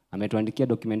story. Ametuandikia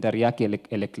documentary yake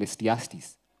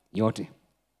Ecclesiastes yote.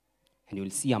 And you'll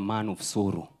see a man of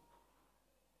sorrow.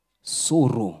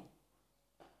 Sorrow.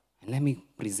 And let me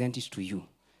present it to you.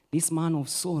 This man of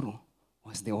sorrow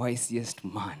was the wisest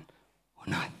man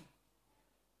on earth.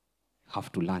 You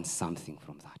have to learn something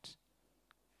from that.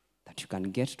 That you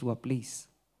can get to a place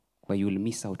where you will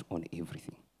miss out on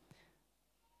everything.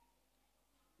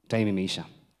 Time imeisha.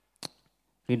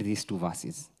 Read these 2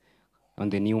 verses on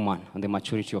the new man, on the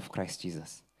maturity of Christ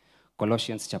Jesus.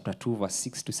 Colossians chapter 2, verse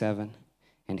 6 to 7,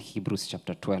 and Hebrews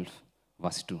chapter 12,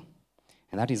 verse 2.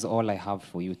 And that is all I have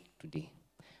for you today.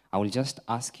 I will just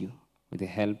ask you, with the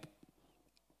help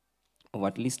of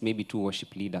at least maybe 2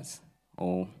 worship leaders,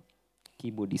 or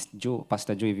keyboardist Joe,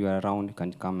 Pastor Joe, if you are around, you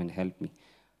can come and help me.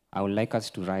 I would like us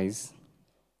to rise,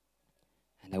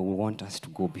 and I will want us to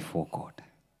go before God.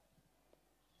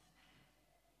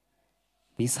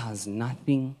 This has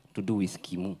nothing to do with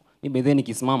Kimu. Maybe then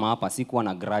nikisimama hapa sikuwa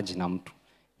na grudge na mtu.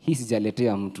 Hii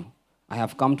sijaletea mtu. I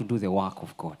have come to do the work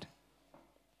of God.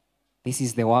 This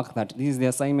is the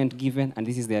assignment given, and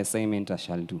this is the assignment I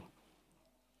shall do.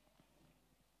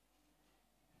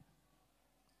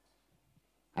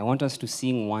 I want us to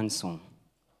sing one song.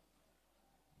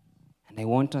 And I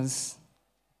want us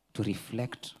to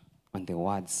reflect on the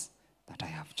words that I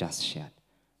have just shared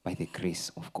by the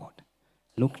grace of God.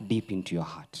 Look deep into your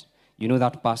heart. You know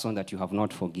that person that you have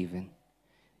not forgiven.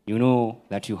 You know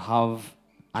that you have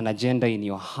an agenda in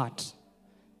your heart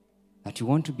that you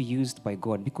want to be used by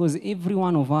God, because every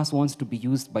one of us wants to be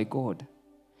used by God.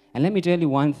 And let me tell you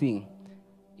one thing.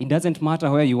 It doesn't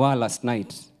matter where you are last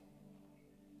night.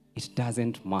 It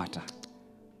doesn't matter.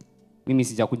 Mimi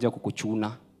sijakuja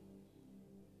kukuchuna.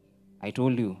 I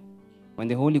told you, when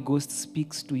the Holy Ghost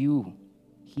speaks to you,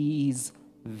 he is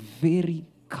very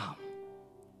calm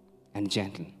and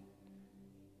gentle.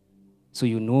 So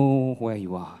you know where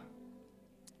you are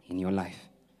in your life.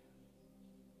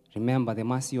 Remember, the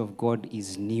mercy of God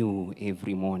is new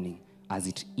every morning, as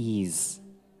it is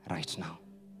right now.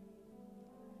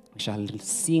 We shall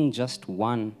sing just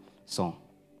one song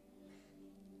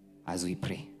as we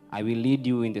pray. I will lead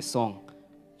you in the song.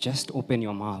 Just open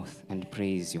your mouth and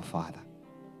praise your Father.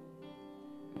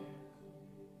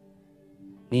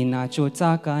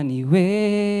 Ninachotaka ni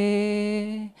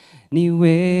wewe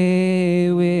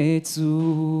tu.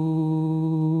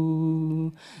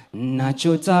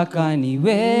 Nachotaka ni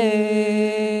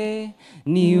wewe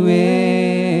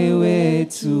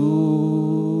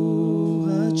tu.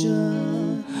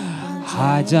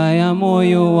 Haja ya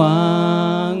moyo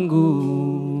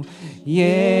wangu,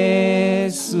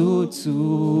 Yesu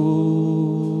tu.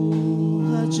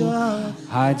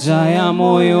 Haja ya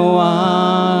moyo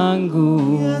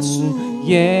wangu,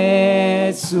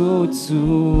 Yesu tu.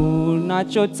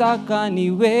 Nachotaka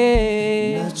ni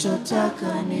wewe tu.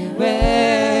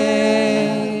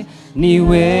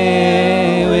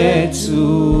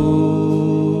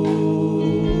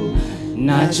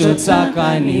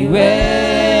 Nachotaka ni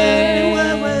wewe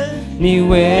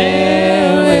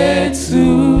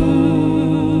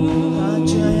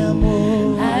tu.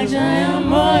 Haja ya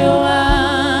moyo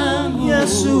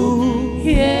wangu,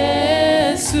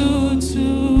 Yesu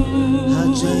tu.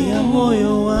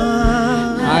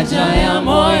 Haja ya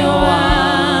moyo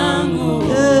wangu,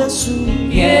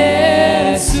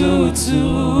 Yesu tu.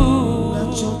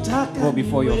 Go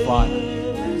before your Father.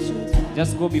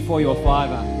 Just go before your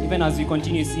Father. Even as we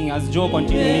continue singing, as Joe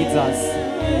continues leads us,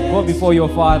 go before your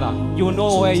Father. You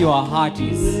know where your heart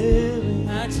is.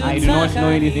 I do not know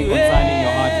anything concerning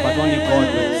your heart, but only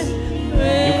God knows.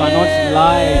 You cannot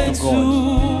lie to God.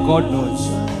 God knows.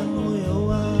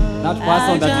 That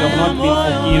person that you have not been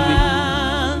forgiving,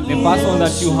 the person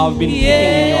that you have been keeping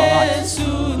in your heart.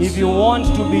 If you want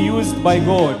to be used by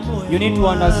God, you need to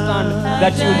understand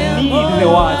that you need the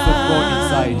words of God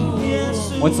inside you.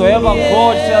 Whatsoever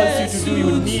God tells you to do,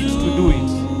 you need to do it.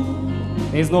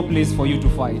 There is no place for you to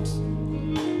fight.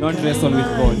 Don't wrestle with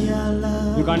God.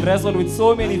 You can wrestle with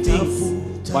so many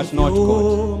things. but not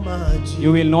God.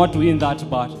 You will not win that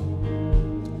battle.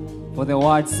 For the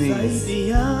word says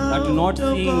that do not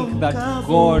think that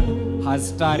God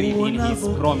has tarried in his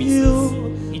promises.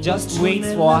 He just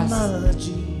waits for us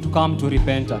to come to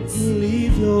repentance.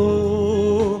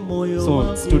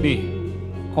 So it's today.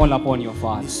 Call upon your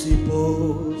Father.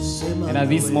 And at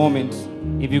this moment,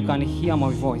 if you can hear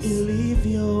my voice, if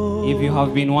you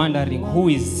have been wondering who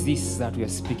is this that we are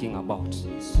speaking about,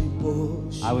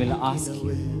 I will ask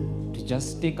you to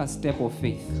just take a step of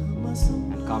faith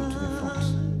and come to the front.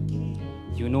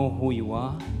 You know who you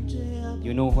are.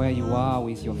 You know where you are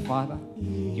with your Father.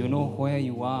 You know where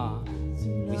you are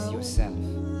with yourself.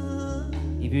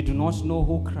 If you do not know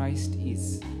who Christ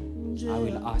is, I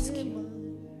will ask you,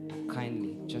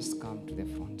 kindly just come to the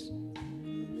front.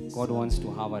 God wants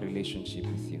to have a relationship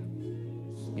with you.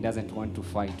 He doesn't want to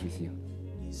fight with you.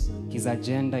 His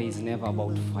agenda is never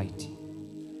about fighting.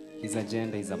 His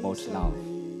agenda is about love.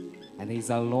 And there is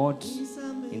a lot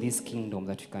in this kingdom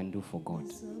that you can do for God.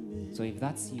 So if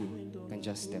that's you, you can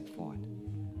just step forward.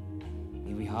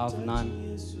 If we have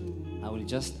none, I will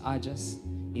just urge us,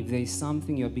 if there is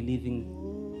something you're believing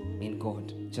in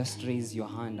God, just raise your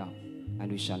hand up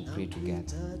and we shall pray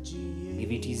together. If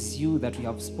it is you that we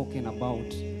have spoken about,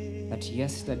 that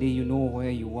yesterday you know where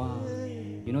you are,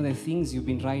 you know the things you've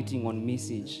been writing on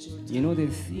message, you know the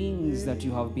things that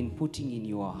you have been putting in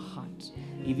your heart.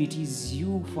 If it is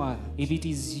you, Father, if it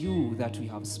is you that we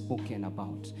have spoken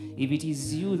about, if it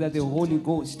is you that the Holy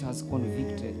Ghost has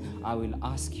convicted, I will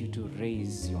ask you to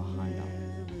raise your hand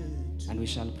up and we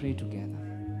shall pray together.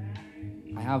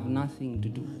 I have nothing to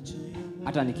do.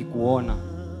 Hata nikikuona,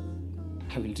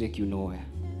 I will take you nowhere.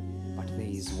 But there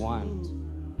is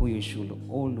one who you should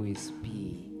always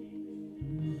be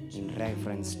in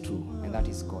reverence to, and that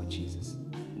is God Jesus.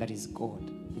 That is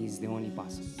God. He is the only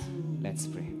person. Let's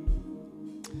pray.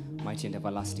 Mighty and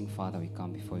everlasting Father, we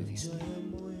come before you this day.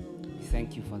 We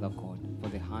thank you, Father God, for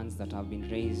the hands that have been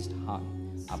raised high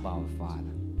above,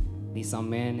 Father. These are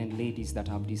men and ladies that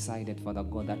have decided, Father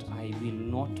God, that I will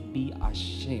not be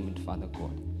ashamed, Father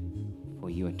God, for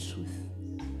your truth.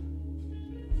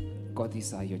 God,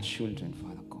 these are your children,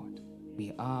 Father God.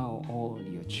 We are all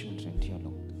your children, dear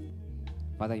Lord.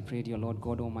 Father, I pray, dear Lord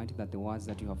God Almighty, that the words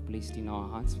that you have placed in our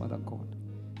hearts, Father God,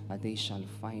 that they shall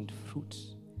find fruit.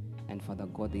 And Father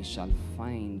God, they shall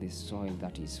find the soil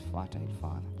that is fertile,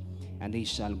 Father. And they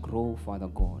shall grow, Father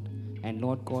God. And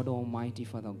Lord God Almighty,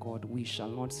 Father God, we shall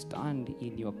not stand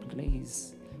in your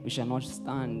place. We shall not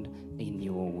stand in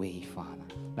your way, Father.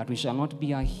 That we shall not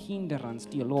be a hindrance,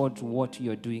 dear Lord, to what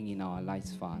you are doing in our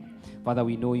lives, Father. Father,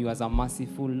 we know you as a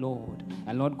merciful Lord.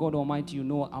 And Lord God Almighty, you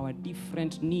know our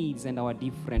different needs and our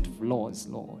different flaws,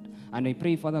 Lord. And I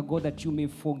pray, Father God, that you may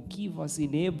forgive us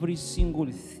in every single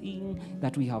thing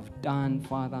that we have done,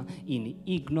 Father, in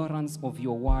ignorance of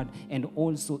your word and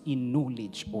also in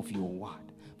knowledge of your word.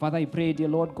 Father, I pray, dear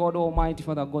Lord God Almighty,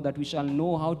 Father God, that we shall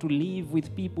know how to live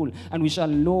with people and we shall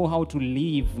know how to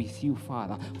live with you,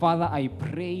 Father. Father, I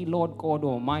pray, Lord God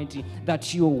Almighty,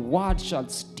 that your word shall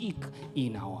stick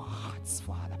in our hearts,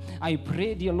 Father. I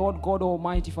pray, dear Lord God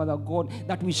Almighty, Father God,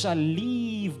 that we shall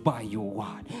live by your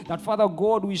word. That, Father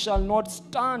God, we shall not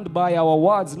stand by our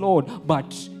words, Lord,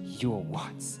 but your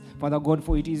words. Father God,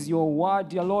 for it is your word,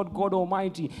 dear Lord God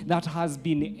Almighty, that has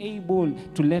been able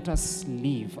to let us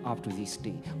live up to this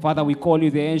day. Father, we call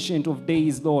you the Ancient of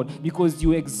Days, Lord, because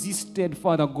you existed,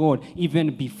 Father God,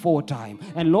 even before time.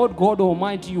 And Lord God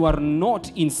Almighty, you are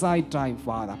not inside time,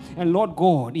 Father. And Lord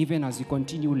God, even as we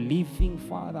continue living,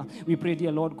 Father, we pray,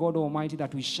 dear Lord God Almighty,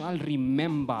 that we shall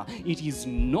remember it is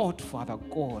not, Father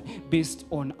God, based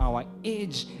on our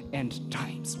age and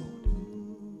times, Lord.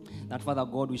 That, Father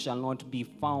God, we shall not be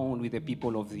found with the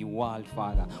people of the world,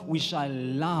 Father. We shall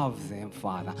love them,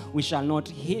 Father. We shall not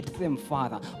hate them,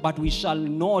 Father. But we shall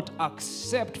not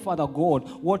accept, Father God,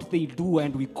 what they do,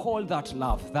 and we call that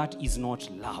love. That is not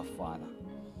love, Father.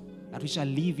 That we shall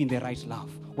live in the right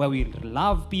love, where we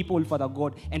love people, Father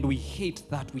God, and we hate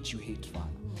that which you hate, Father.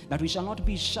 That we shall not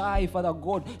be shy, Father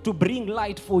God, to bring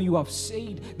light, for you have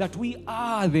said that we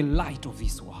are the light of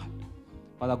this world.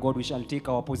 Father God, we shall take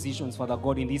our positions, Father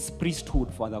God, in this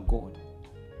priesthood, Father God.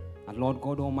 And Lord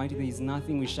God Almighty, there is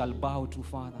nothing we shall bow to,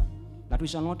 Father. That we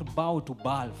shall not bow to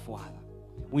Baal, Father.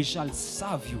 We shall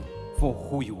serve you for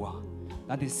who you are.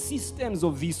 That the systems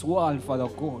of this world, Father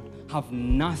God, have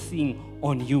nothing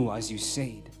on you, as you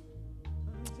said.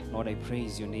 Lord, I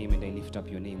praise your name and I lift up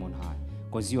your name on high.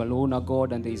 Because you alone are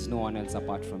God and there is no one else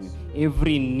apart from you.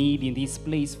 Every need in this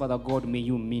place, Father God, may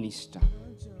you minister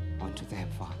unto them,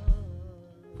 Father.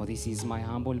 For this is my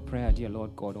humble prayer, dear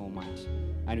Lord God Almighty.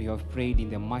 And we have prayed in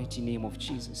the mighty name of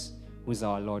Jesus. who is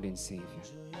our Lord and Savior.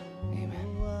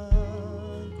 Amen.